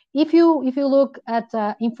 Okay, if you look at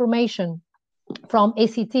information from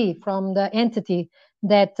ACT, from the entity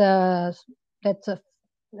that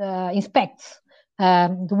inspects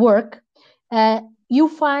the work, you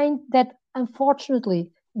find that unfortunately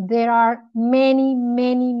there are many,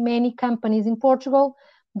 many, many companies in Portugal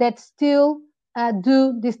that still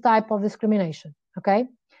do this type of discrimination. Okay,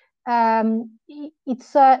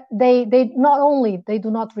 it's they not only they do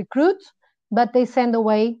not recruit, but they send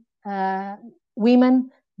away women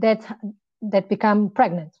that become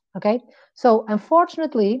pregnant. Okay, so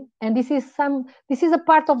unfortunately, and this is a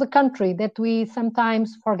part of the country that we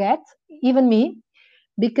sometimes forget, even me,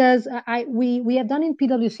 because we have done in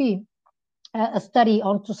PwC a study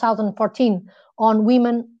on 2014 on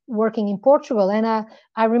women working in Portugal, and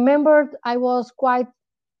I remembered I was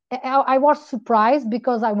surprised,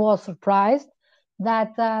 because I was surprised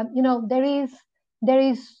that there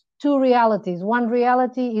is two realities. One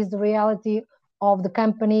reality is the reality of the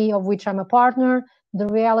company of which I'm a partner, the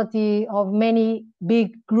reality of many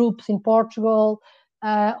big groups in Portugal,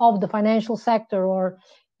 of the financial sector, or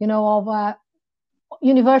of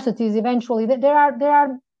universities. Eventually, there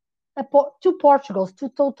are two Portugals, two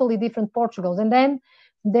totally different Portugals, and then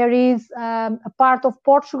there is a part of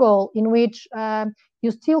Portugal in which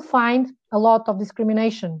you still find a lot of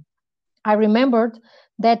discrimination. I remembered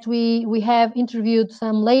that we have interviewed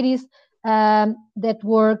some ladies that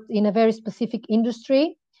worked in a very specific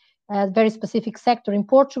industry, a very specific sector in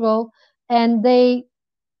Portugal, and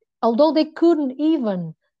although they couldn't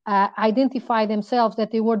even identify themselves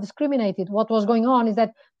that they were discriminated, what was going on is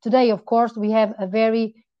that today, of course, we have a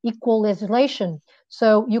very equal legislation.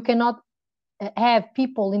 So you cannot have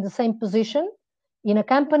people in the same position in a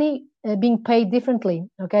company being paid differently.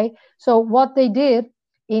 Okay, so what they did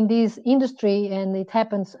in this industry, and it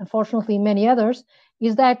happens unfortunately in many others,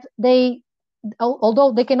 is that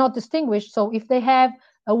although they cannot distinguish, so if they have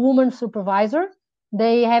a woman supervisor,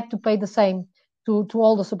 they have to pay the same to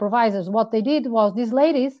all the supervisors. What they did was, these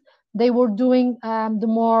ladies, they were doing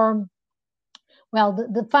the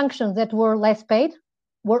functions that were less paid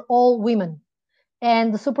were all women,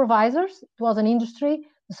 and the supervisors, it was an industry,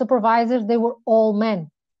 the supervisors, they were all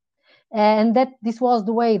men, and that this was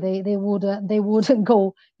the way they would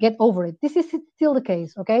go get over it. This is still the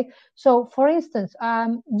case. Okay, so for instance,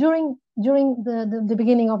 during the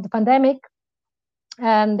beginning of the pandemic,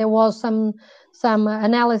 and there was some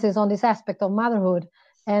analysis on this aspect of motherhood,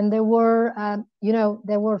 and there were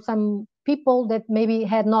some people that maybe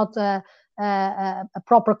had not a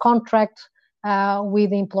proper contract with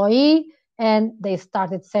the employee, and they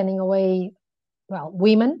started sending away, well,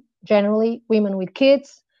 women, generally women with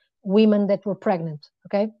kids, women that were pregnant.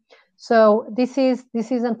 Okay, so this is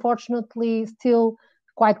unfortunately still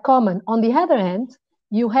quite common. On the other hand,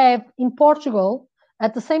 you have in Portugal,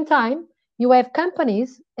 at the same time, you have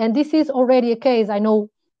companies, and this is already a case, I know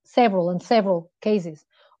several cases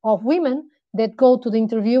of women that go to the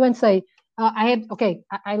interview and say, I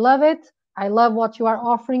love it, I love what you are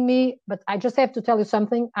offering me, but I just have to tell you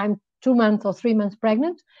something, I'm 2 months or 3 months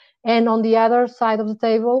pregnant. And on the other side of the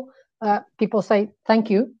table, people say thank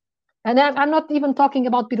you. And I'm not even talking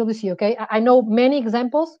about PwC. Okay, I know many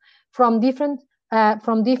examples from different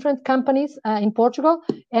companies in Portugal,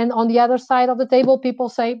 and on the other side of the table, people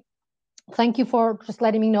say thank you for just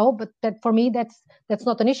letting me know, but that for me, that's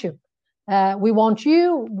not an issue. We want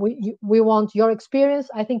you. We want your experience.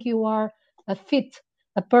 I think you are a fit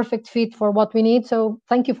a perfect fit for what we need. So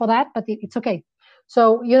thank you for that, but it's okay.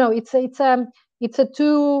 So it's a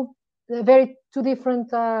very two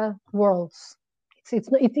different worlds. It's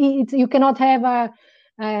you cannot have a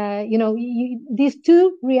these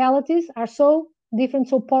two realities are so different,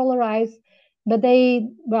 so polarized, but they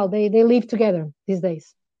live together these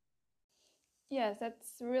days. Yes,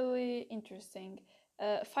 that's really interesting.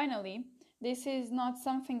 Finally, this is not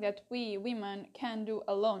something that we women can do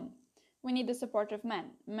alone. We need the support of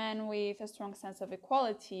men, men with a strong sense of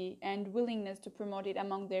equality and willingness to promote it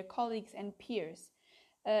among their colleagues and peers.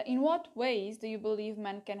 In what ways do you believe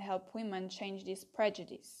men can help women change this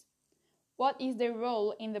prejudice? What is their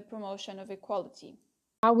role in the promotion of equality?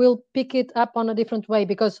 I will pick it up on a different way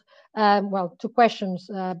because, two questions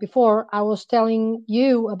before, I was telling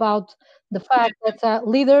you about the fact that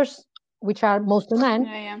leaders, which are mostly men,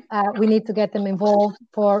 Yeah, yeah. we need to get them involved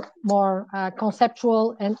for more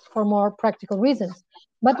conceptual and for more practical reasons.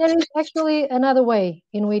 But there is actually another way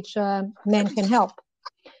in which men can help,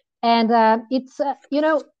 and it's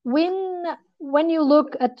when you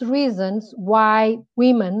look at the reasons why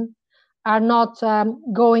women are not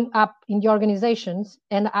going up in the organizations,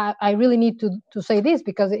 and I really need to say this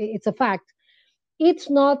because it's a fact.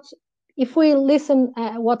 It's not. If we listen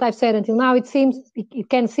what I've said until now, it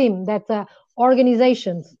can seem that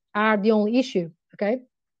organizations are the only issue. Okay,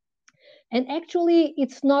 and actually,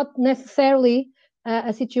 it's not necessarily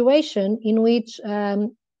a situation in which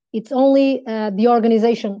it's only the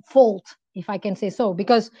organization fault, if I can say so,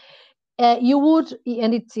 because you would,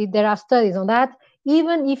 and there are studies on that,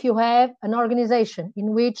 even if you have an organization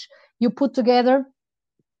in which you put together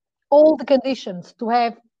all the conditions to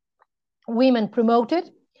have women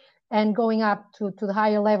promoted and going up to the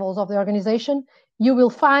higher levels of the organization, you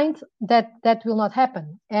will find that that will not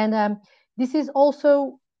happen. And this is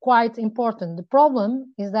also quite important. The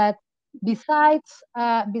problem is that besides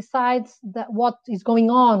what is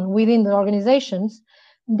going on within the organizations,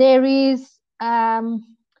 there is um,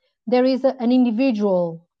 an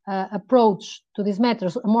individual approach to these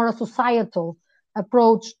matters, a more societal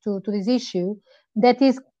approach to this issue that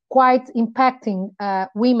is quite impacting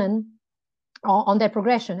women on their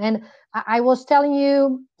progression. And I was telling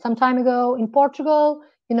you some time ago in Portugal,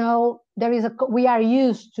 we are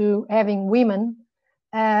used to having women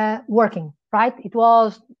working, right? It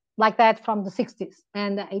was like that from the 60s,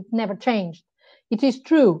 and it never changed. It is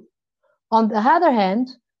true. On the other hand,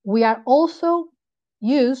 we are also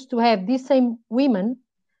used to have these same women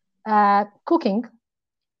cooking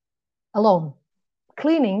alone,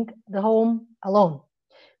 cleaning the home alone,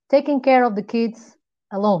 taking care of the kids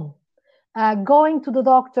alone, going to the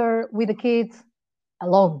doctor with the kids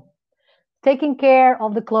alone, taking care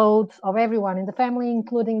of the clothes of everyone in the family,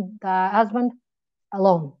 including the husband,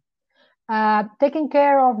 alone, taking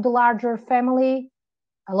care of the larger family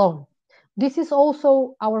alone. This is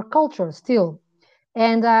also our culture still.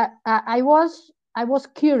 And I was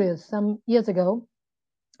curious some years ago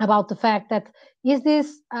about the fact that is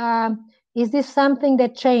this is this something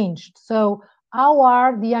that changed? So how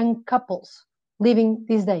are the young couples living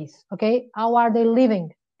these days? Okay, how are they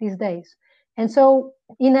living these days? And so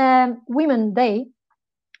in a Women Day,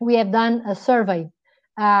 we have done a survey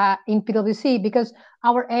in PwC because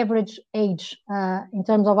our average age in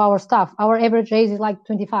terms of our staff, our average age is like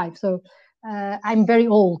 25. So I'm very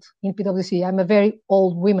old in PwC. I'm a very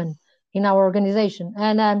old woman in our organization.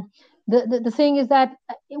 And the thing is that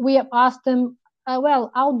we have asked them,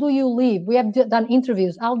 well, how do you live? We have done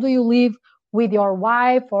interviews. How do you live with your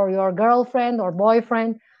wife or your girlfriend or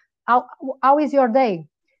boyfriend? How is your day?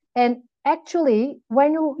 And actually,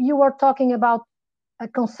 when you were talking about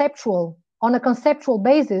on a conceptual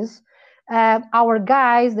basis, our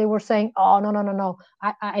guys, they were saying, oh, no, no, no, no,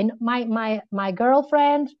 my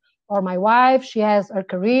girlfriend or my wife, she has her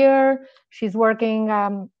career, she's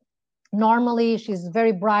working normally, she's a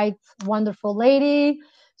very bright, wonderful lady.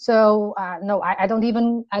 So no, I don't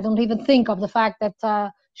even think of the fact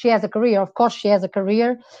that she has a career. Of course she has a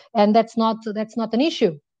career, and that's not an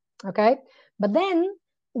issue. Okay, but then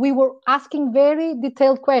we were asking very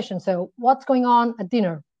detailed questions. So what's going on at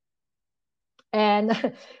dinner,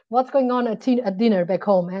 and what's going on at dinner back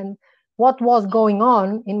home? And what was going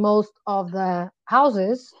on in most of the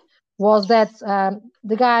houses was that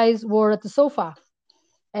the guys were at the sofa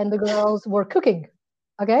and the girls were cooking.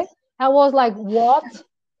 Okay, I was like, what?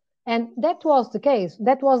 And that was the case.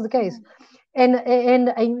 And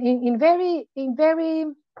in very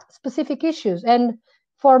specific issues. And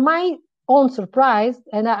for my own surprise,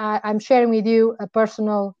 and I'm sharing with you a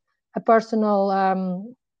personal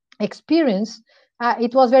experience.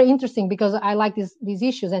 It was very interesting because I like these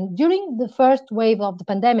issues. And during the first wave of the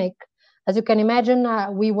pandemic, As you can imagine,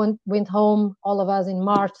 we went home, all of us, in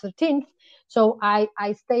March 13th. So I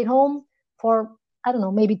stayed home for, I don't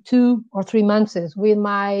know, maybe 2 or 3 months with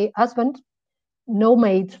my husband, no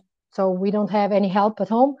maid. So we don't have any help at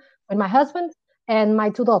home, with my husband and my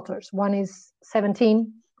two daughters. One is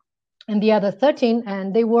 17 and the other 13,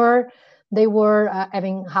 and they were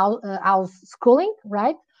having house schooling,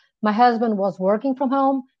 right? My husband was working from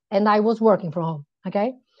home and I was working from home.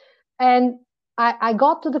 Okay. And I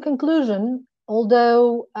got to the conclusion,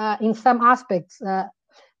 although in some aspects,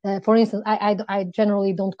 for instance, I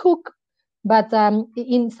generally don't cook, but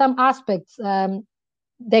in some aspects,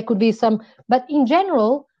 there could be some, but in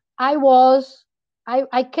general, I was,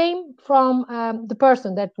 I came from the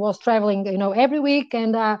person that was traveling, every week,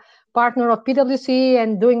 and partner of PwC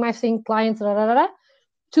and doing my thing, clients,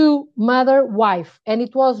 to mother, wife. And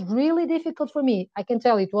it was really difficult for me. I can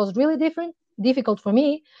tell it was really difficult for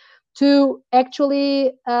me to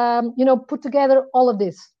actually, put together all of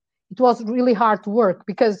this. It was really hard to work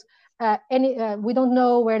because we don't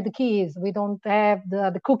know where the key is. We don't have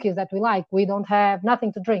the cookies that we like. We don't have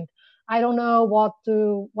nothing to drink. I don't know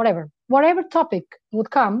whatever topic would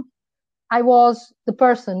come. I was the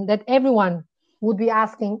person that everyone would be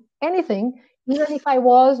asking anything, even if I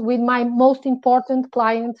was with my most important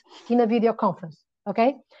client in a video conference.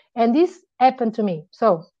 Okay. And this happened to me.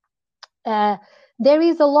 So uh, there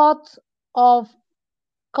is a lot of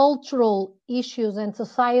cultural issues and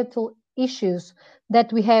societal issues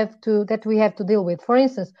that we have to deal with. For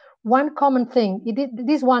instance, one common thing,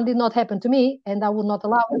 this one did not happen to me, and I would not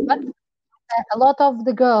allow it. But a lot of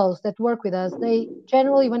the girls that work with us, they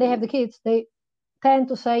generally, when they have the kids, they tend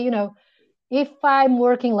to say, if I'm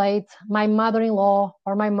working late, my mother-in-law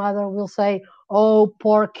or my mother will say, "Oh,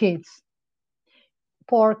 poor kids,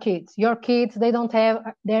 your kids, they don't have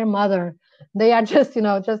their mother, they are just,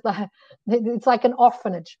 just it's like an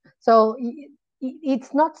orphanage." So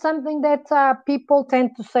it's not something that people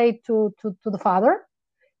tend to say to the father,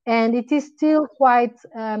 and it is still quite,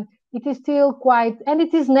 and it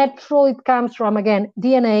is natural. It comes from, again,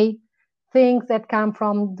 DNA, things that come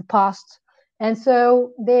from the past. And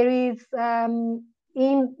so there is, in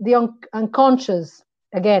the unconscious,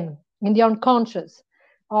 again, in the unconscious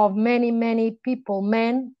of many, many people,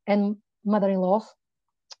 men and mother-in-laws,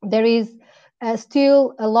 there is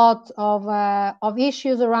still a lot of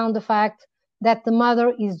issues around the fact that the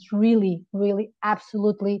mother is really, really,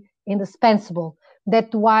 absolutely indispensable.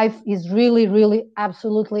 That the wife is really, really,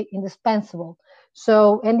 absolutely indispensable.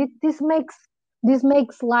 So, and this makes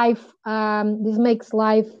life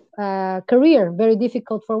career very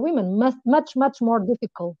difficult for women, much, much, much more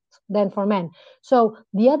difficult than for men. So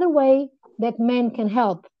the other way that men can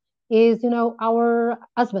help is, our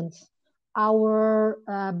husbands, our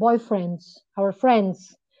boyfriends, our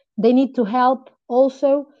friends. They need to help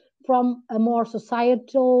also from a more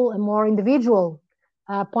societal, a more individual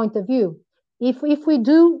point of view. If we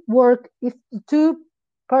do work, if two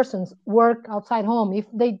persons work outside home, if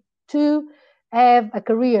they two have a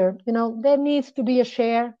career, there needs to be a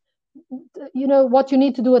share. What you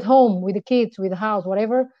need to do at home with the kids, with the house,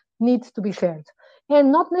 whatever, needs to be shared,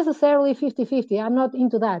 and not necessarily 50-50. I'm not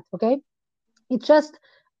into that. Okay. It's just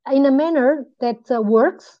in a manner that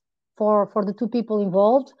works for the two people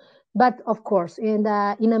involved, but of course in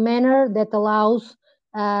a manner that allows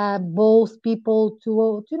both people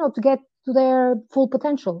to get to their full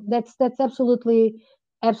potential. That's absolutely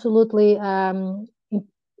something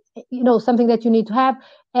that you need to have,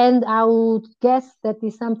 and I would guess that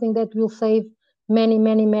is something that will save many,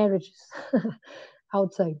 many marriages. I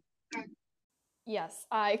would say. Yes,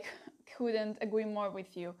 I couldn't agree more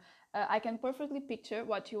with you. I can perfectly picture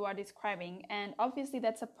what you are describing, and obviously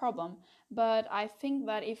that's a problem. But I think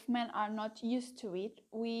that if men are not used to it,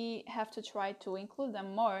 we have to try to include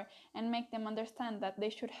them more and make them understand that they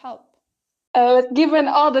should help. Given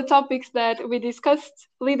all the topics that we discussed,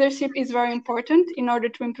 leadership is very important in order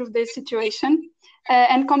to improve the situation.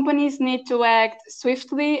 And companies need to act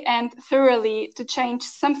swiftly and thoroughly to change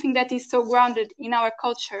something that is so grounded in our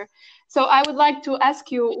culture. So I would like to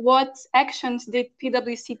ask you, what actions did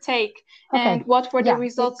PwC take Okay. and what were the Yeah.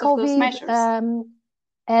 results of those COVID measures?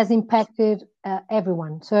 has impacted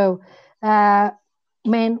everyone. So, uh,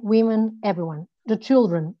 men, women, everyone, the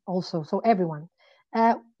children also. So everyone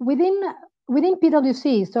uh, within within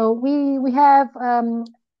PwC. So we have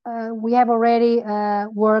already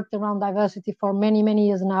worked around diversity for many, many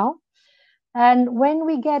years now. And when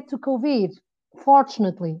we get to COVID,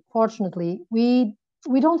 fortunately, we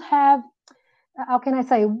don't have, how can I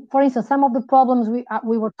say, for instance, some of the problems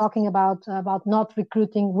we were talking about not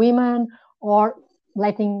recruiting women or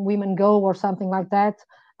letting women go or something like that.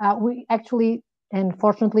 We actually and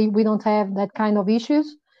fortunately, we don't have that kind of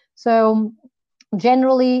issues. So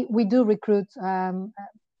generally, we do recruit.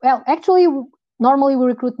 Well, actually, normally we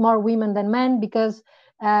recruit more women than men because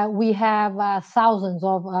we have thousands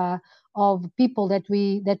of people that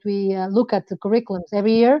we look at the curriculums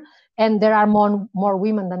every year, and there are more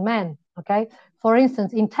women than men. Okay, for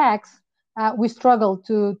instance, in tax, we struggle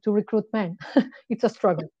to recruit men. It's a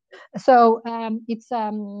struggle. So it's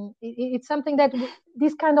something that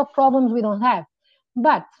these kind of problems we don't have,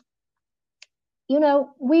 but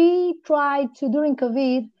we tried to during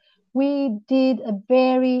COVID. We did a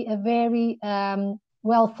very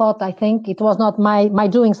well thought. I think it was not my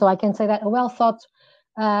doing, so I can say that a well thought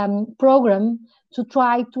program to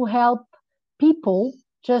try to help people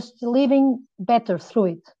just living better through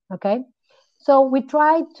it. Okay, so we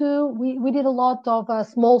did a lot of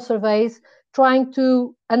small surveys trying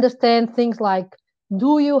to understand things like,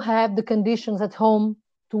 do you have the conditions at home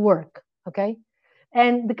to work? Okay,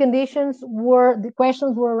 and the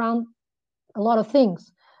questions were around a lot of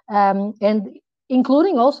things, and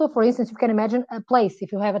including also, for instance, you can imagine a place,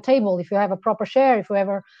 if you have a table, if you have a proper chair, if you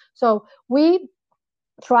ever. So we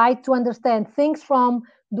try to understand things from,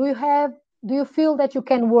 do you feel that you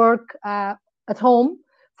can work at home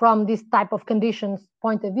from this type of conditions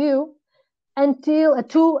point of view, until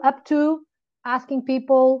up to asking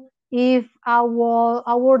people if how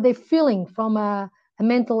were they feeling from a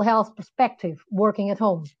mental health perspective working at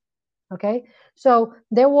home. Okay, so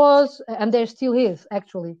there was, and there still is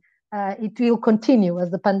actually. It will continue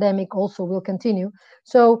as the pandemic also will continue.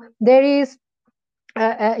 So there is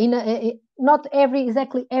not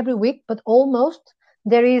exactly every week, but almost,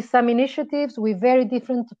 there is some initiatives with very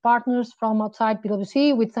different partners from outside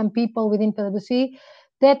PwC, with some people within PwC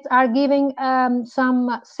that are giving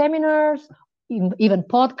some seminars, even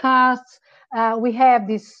podcasts. We have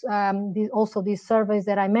also these surveys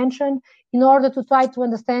that I mentioned, in order to try to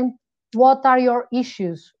understand what are your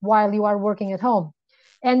issues while you are working at home.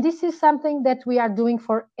 And this is something that we are doing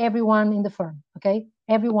for everyone in the firm. Okay,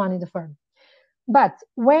 everyone in the firm. But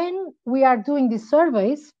when we are doing these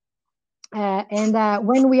surveys, and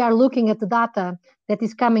when we are looking at the data that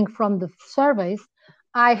is coming from the surveys,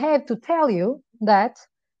 I have to tell you that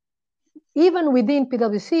even within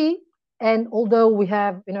PwC, and although we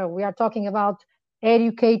are talking about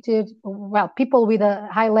educated, well, people with a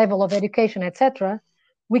high level of education, etc.,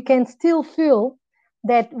 we can still feel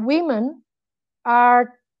that women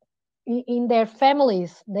are in their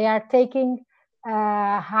families, they are taking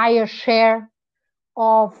a higher share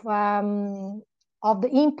of the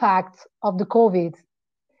impact of the COVID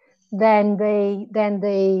than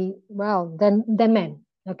men.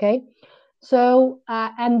 Okay, so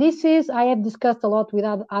and this is, I have discussed a lot with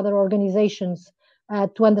other organizations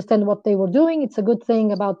to understand what they were doing. It's a good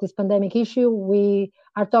thing about this pandemic issue. We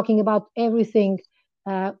are talking about everything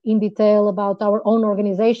in detail about our own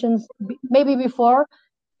organizations. Maybe before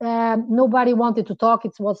nobody wanted to talk;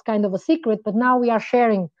 it was kind of a secret. But now we are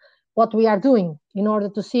sharing what we are doing in order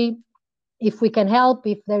to see if we can help,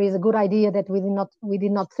 if there is a good idea that we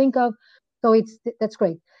did not think of. So that's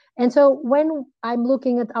great. And so when I'm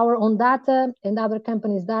looking at our own data and other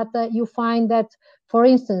companies' data, you find that, for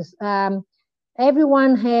instance,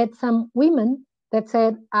 everyone had some women that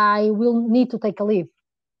said, I will need to take a leave.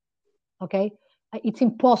 Okay, it's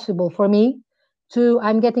impossible for me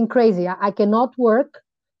I'm getting crazy. I cannot work,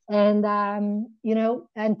 and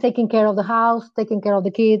and taking care of the house, taking care of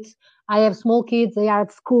the kids. I have small kids; they are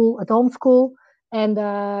at home school, and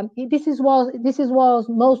this was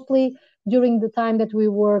mostly during the time that we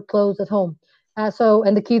were closed at home.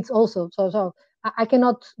 And the kids also. So I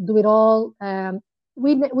cannot do it all.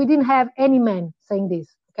 We didn't have any men saying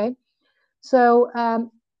this. Okay, so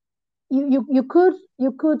you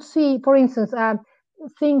could see, for instance,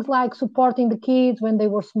 things like supporting the kids when they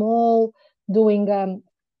were small, doing their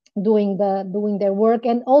work,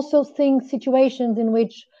 and also situations in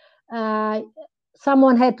which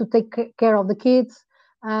someone had to take care of the kids,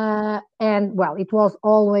 and well, it was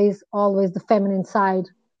always the feminine side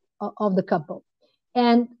of the couple.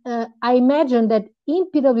 And I imagine that in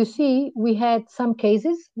PwC we had some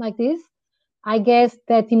cases like this. I guess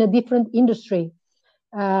that in a different industry,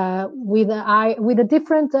 with a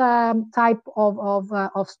different type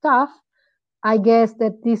of staff, I guess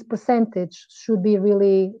that this percentage should be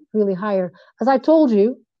really, really higher. As I told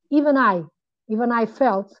you, even I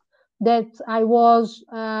felt that I was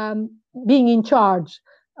being in charge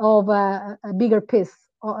of a bigger piece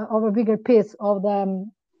of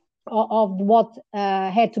what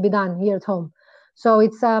had to be done here at home. So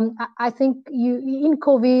it's I think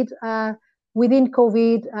within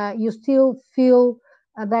COVID, you still feel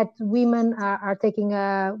that women are taking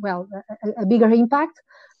a bigger impact.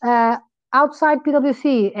 Uh, Outside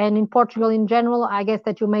PwC and in Portugal in general, I guess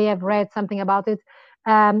that you may have read something about it.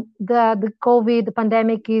 The COVID, the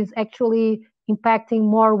pandemic is actually impacting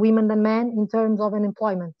more women than men in terms of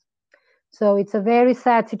unemployment. So it's a very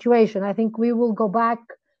sad situation. I think we will go back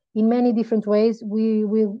in many different ways. We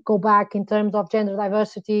will go back in terms of gender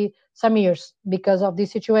diversity some years because of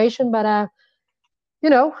this situation. But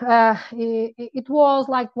it was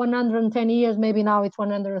like 110 years. Maybe now it's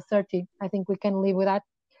 130. I think we can live with that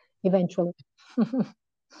eventually.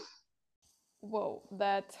 Whoa,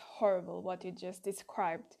 that's horrible what you just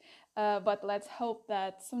described. But let's hope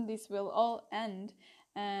that soon this will all end.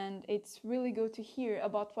 And it's really good to hear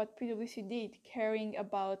about what PwC did, caring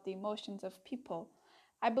about the emotions of people.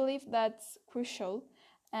 I believe that's crucial,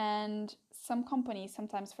 and some companies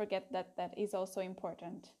sometimes forget that that is also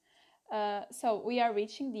important. So we are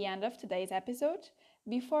reaching the end of today's episode.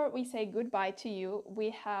 Before we say goodbye to you,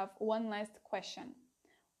 we have one last question.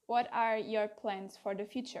 What are your plans for the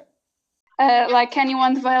future? Like, can you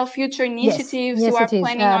unveil future Yes, initiatives you yes, are it is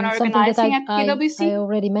planning on something that organizing at I PwC?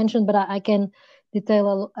 already mentioned, but I can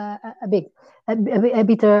detail a bit, a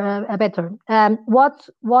bit better.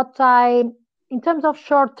 What I, in terms of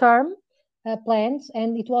short term plans,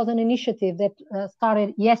 and it was an initiative that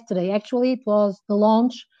started yesterday. Actually, it was the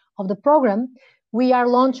launch of the program. We are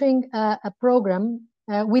launching a program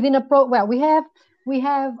within a pro. Well, we have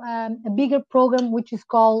a bigger program which is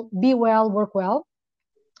called Be Well, Work Well,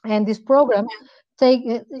 and this program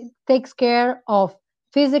takes care of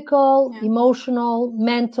physical, Yeah. emotional,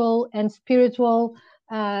 mental, and spiritual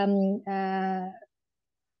um, uh,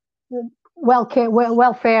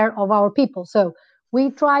 welfare of our people. So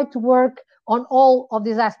we try to work on all of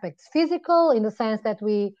these aspects. Physical, in the sense that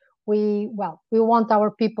we want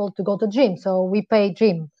our people to go to gym, so we pay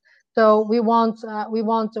gym. So we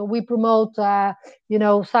promote some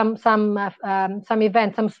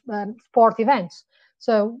events, some sport events.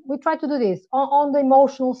 So we try to do this on the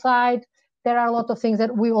emotional side. There are a lot of things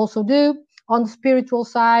that we also do. On the spiritual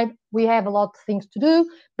side, we have a lot of things to do,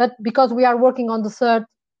 but because we are working on the third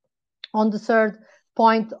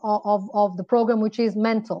point of the program, which is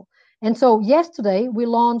mental. And so yesterday we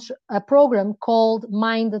launched a program called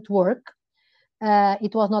Mind at Work.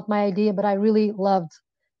 It was not my idea, but I really loved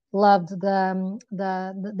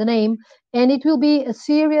the name. And it will be a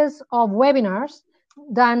series of webinars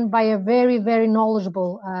done by a very, very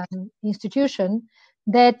knowledgeable institution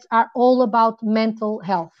that are all about mental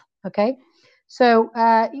health. Okay. So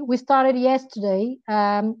we started yesterday,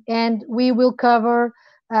 and we will cover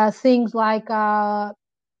things like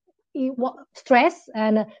stress,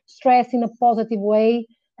 and stress in a positive way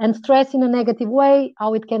and stress in a negative way,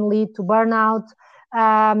 how it can lead to burnout,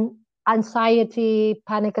 anxiety,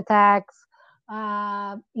 panic attacks,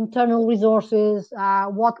 internal resources,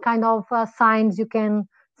 what kind of signs you can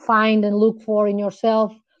find and look for in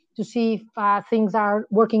yourself to see if things are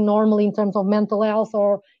working normally in terms of mental health,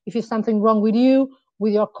 or if there's something wrong with you,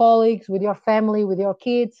 with your colleagues, with your family, with your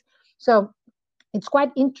kids. So it's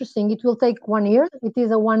quite interesting. It will take 1 year. It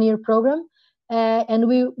is a 1 year program, and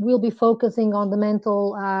we will be focusing on the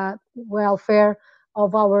mental welfare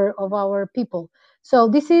of our people. So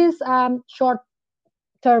this is short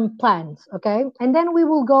term plans, okay? And then we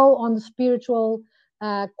will go on the spiritual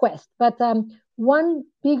quest. But one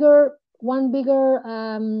bigger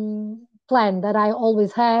plan that I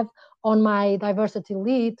always have on my diversity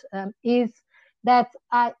lead is that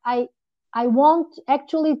I want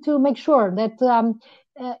actually to make sure that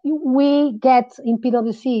we get in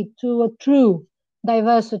PwC to a true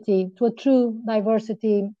diversity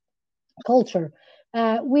culture.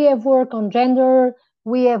 We have worked on gender,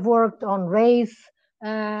 we have worked on race,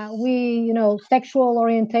 sexual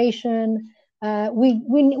orientation.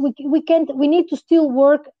 We need to still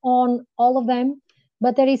work on all of them,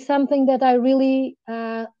 but there is something that I really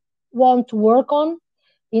want to work on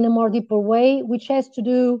in a more deeper way, which has to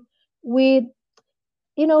do with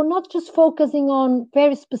not just focusing on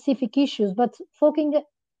very specific issues, but focusing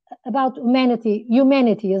about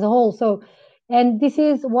humanity as a whole. So, and this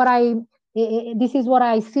is what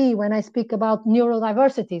I see when I speak about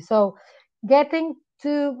neurodiversity. So, getting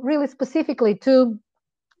to really specifically to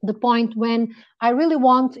the point when I really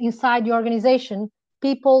want inside the organization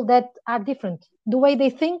people that are different. The way they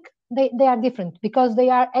think, they are different because they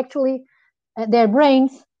are actually their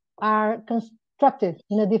brains are constructed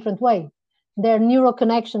in a different way. Their neural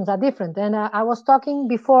connections are different. And I was talking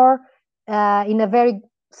before in a very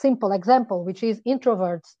simple example, which is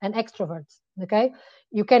introverts and extroverts. Okay,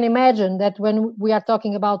 you can imagine that when we are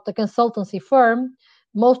talking about the consultancy firm,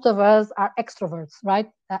 most of us are extroverts, right?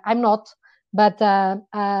 I'm not. but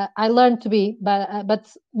I learned to be.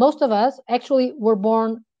 But most of us actually were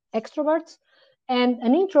born extroverts, and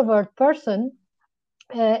an introvert person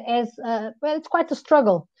as well, it's quite a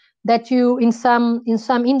struggle that you in some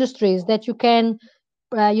industries that you can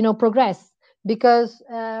progress, because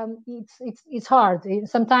it's hard.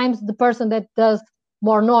 Sometimes the person that does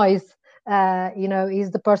more noise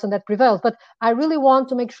is the person that prevails. But I really want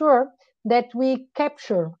to make sure that we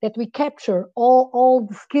capture all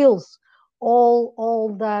the skills,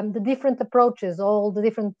 all the different approaches, all the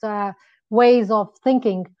different ways of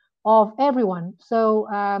thinking of everyone. So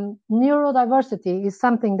neurodiversity is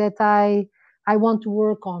something that I want to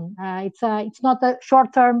work on. It's not a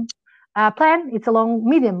short term plan. It's a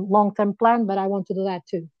long term plan, but I want to do that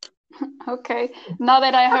too. Okay, now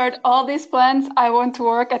that I heard all these plans, I want to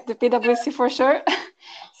work at the PwC for sure.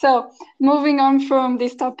 So, moving on from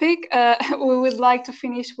this topic, we would like to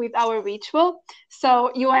finish with our ritual.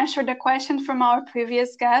 So, you answered a question from our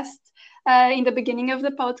previous guest in the beginning of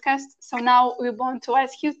the podcast. So, now we want to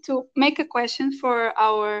ask you to make a question for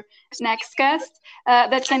our next guest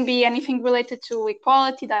that can be anything related to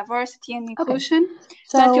equality, diversity, and inclusion. Okay.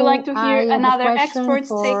 So that you like to hear I have another a question expert's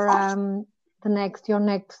take for on. your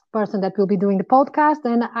next person that will be doing the podcast.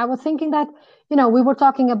 And I was thinking that, we were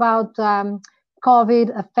talking about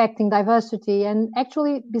COVID affecting diversity, and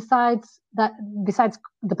actually besides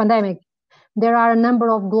the pandemic, there are a number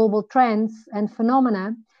of global trends and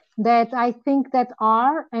phenomena that I think that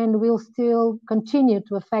are and will still continue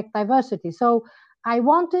to affect diversity. So I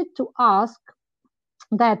wanted to ask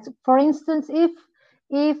that, for instance, if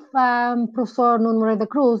Professor Nuno Moreira da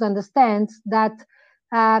Cruz understands that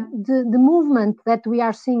the movement that we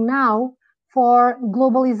are seeing now for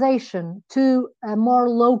globalization to a more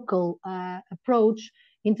local approach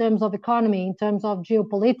in terms of economy, in terms of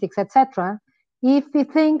geopolitics, etc., if he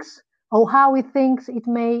thinks, or how he thinks it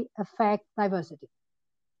may affect diversity.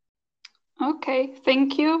 Okay,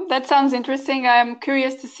 thank you. That sounds interesting. I'm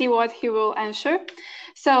curious to see what he will answer.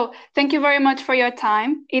 So, thank you very much for your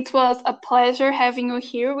time. It was a pleasure having you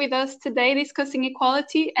here with us today discussing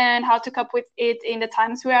equality and how to cope with it in the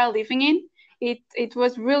times we are living in. It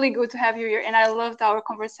was really good to have you here, and I loved our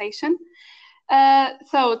conversation.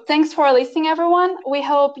 So, thanks for listening, everyone. We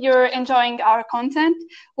hope you're enjoying our content.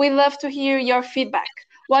 We love to hear your feedback.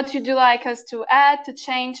 What would you like us to add, to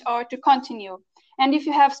change, or to continue? And if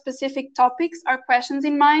you have specific topics or questions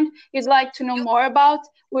in mind you'd like to know more about,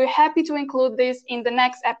 we're happy to include this in the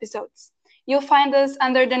next episodes. You'll find us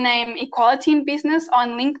under the name Equality in Business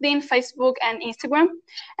on LinkedIn, Facebook, and Instagram,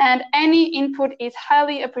 and any input is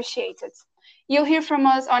highly appreciated. You'll hear from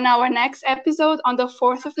us on our next episode on the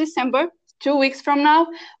 4th of December, 2 weeks from now,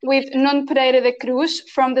 with Nuno Pereira da Cruz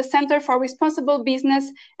from the Center for Responsible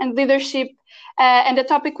Business and Leadership, and the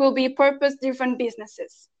topic will be purpose-driven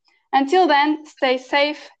businesses. Until then, stay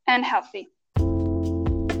safe and healthy.